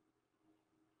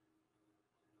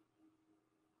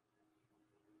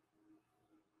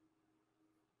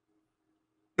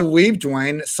 Weave,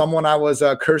 Dwayne, someone I was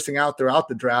cursing out throughout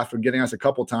the draft for getting us a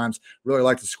couple times. Really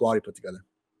liked the squad he put together.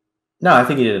 No, I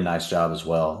think he did a nice job as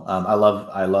well. I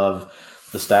love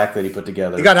the stack that he put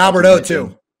together. He got Albert O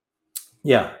too.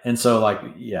 Yeah, and so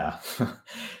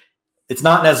it's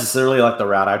not necessarily like the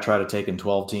route I try to take in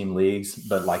 12-team leagues,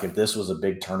 but if this was a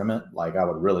big tournament, I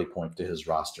would really point to his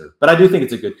roster. But I do think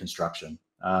it's a good construction.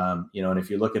 And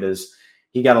if you look at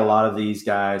he got a lot of these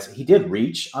guys. He did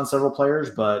reach on several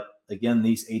players, but again,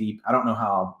 these 80, I don't know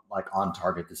how on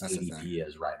target this ADP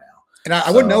is right now. And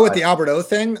I would know with the Albert O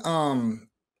thing, 30,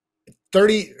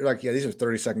 these are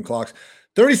 30-second clocks.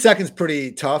 30 seconds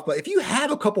pretty tough, but if you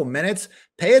have a couple minutes,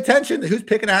 pay attention to who's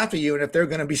picking after you and if they're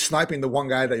going to be sniping the one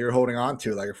guy that you're holding on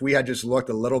to. If we had just looked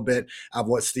a little bit of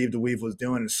what Steve DeWeave was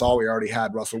doing and saw we already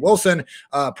had Russell Wilson,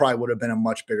 probably would have been a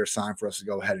much bigger sign for us to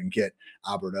go ahead and get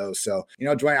Albert O. So,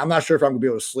 Dwayne, I'm not sure if I'm going to be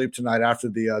able to sleep tonight after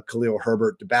the Khalil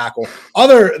Herbert debacle.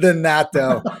 Other than that,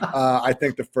 though, I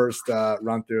think the first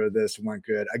run through of this went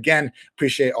good. Again,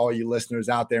 appreciate all you listeners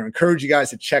out there. Encourage you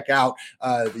guys to check out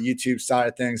the YouTube side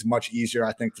of things. Much easier,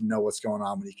 I think, to know what's going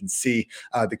on when you can see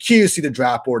the cues, see the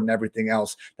draft board and everything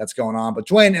else that's going on. But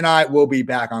Dwayne and I will be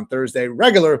back on Thursday,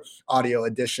 regular audio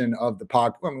edition of the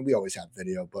pod. We always have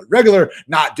video, but regular,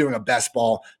 not doing a best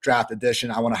ball draft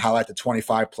edition. I want to highlight the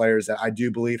 25 players that I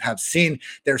do believe have seen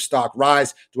their stock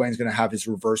rise. Dwayne's going to have his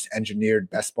reverse engineered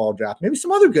best ball draft, maybe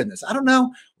some other goodness. I don't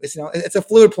know. It's a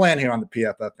fluid plan here on the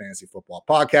PFF Fantasy Football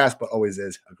Podcast, but always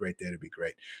is a great day to be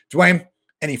great. Dwayne,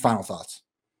 any final thoughts?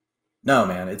 No,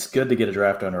 man, it's good to get a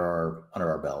draft under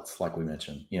our belts, like we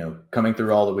mentioned. Coming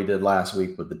through all that we did last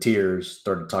week with the tiers,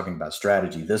 started talking about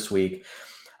strategy this week.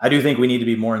 I do think we need to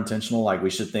be more intentional.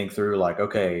 We should think through,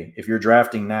 okay, if you're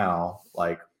drafting now,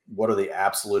 what are the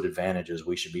absolute advantages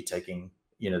we should be taking,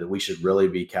 that we should really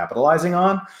be capitalizing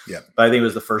on? Yeah. But I think it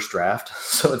was the first draft.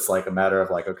 So it's a matter of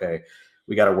okay,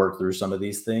 we got to work through some of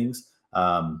these things.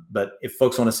 But if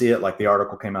folks want to see it, the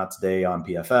article came out today on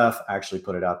PFF, I actually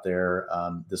put it out there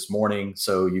this morning,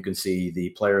 so you can see the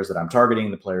players that I'm targeting,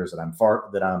 the players that I'm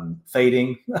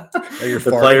fading, the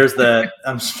players that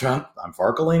I'm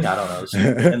farkling, I don't know,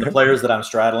 and the players that I'm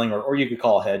straddling, or you could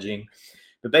call hedging.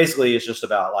 But basically, it's just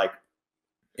about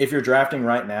if you're drafting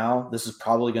right now, this is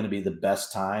probably going to be the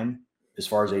best time as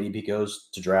far as ADP goes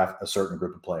to draft a certain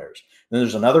group of players. Then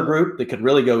there's another group that could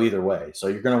really go either way. So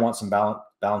you're going to want some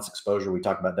balanced exposure. We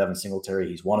talked about Devin Singletary.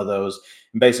 He's one of those.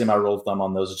 And basically my rule of thumb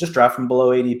on those is just draft them below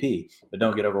ADP, but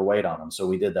don't get overweight on them. So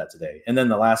we did that today. And then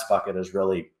the last bucket is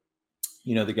really,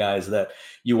 the guys that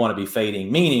you want to be fading,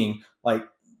 meaning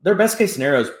their best case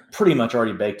scenario is pretty much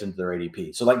already baked into their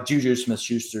ADP. So like Juju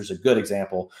Smith-Schuster is a good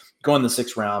example. Going the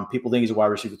 6th round, people think he's a wide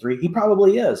receiver 3. He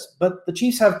probably is, but the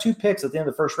Chiefs have 2 picks at the end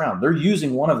of the 1st round. They're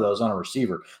using one of those on a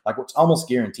receiver, like it's almost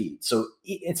guaranteed. So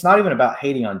it's not even about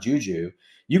hating on Juju.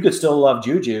 You could still love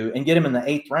Juju and get him in the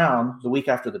 8th round the week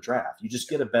after the draft. You just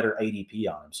get a better ADP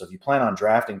on him. So if you plan on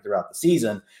drafting throughout the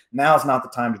season, now's not the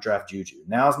time to draft Juju.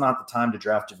 Now's not the time to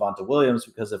draft Javonte Williams,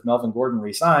 because if Melvin Gordon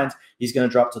resigns, he's going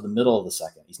to drop to the middle of the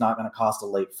 2nd. He's not going to cost a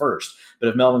late 1st. But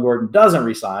if Melvin Gordon doesn't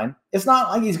resign, it's not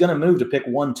like he's going to move to pick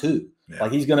 1-2. Yeah.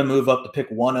 Like he's going to move up to pick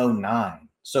 109.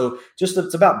 So just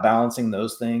it's about balancing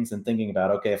those things and thinking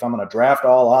about, okay, if I'm going to draft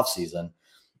all offseason,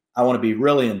 I want to be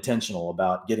really intentional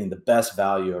about getting the best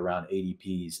value around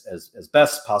ADPs as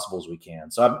best possible as we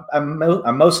can. So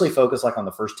I'm mostly focused like on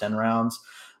the first 10 rounds.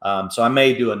 So I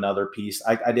may do another piece.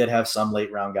 I did have some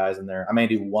late round guys in there. I may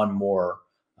do one more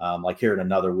like here in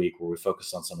another week where we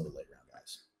focus on some of the late round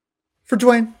guys. For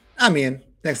Dwayne, I'm Ian.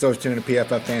 Thanks for tuning in to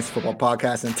PFF Fantasy Football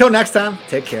Podcast. Until next time,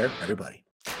 take care, everybody.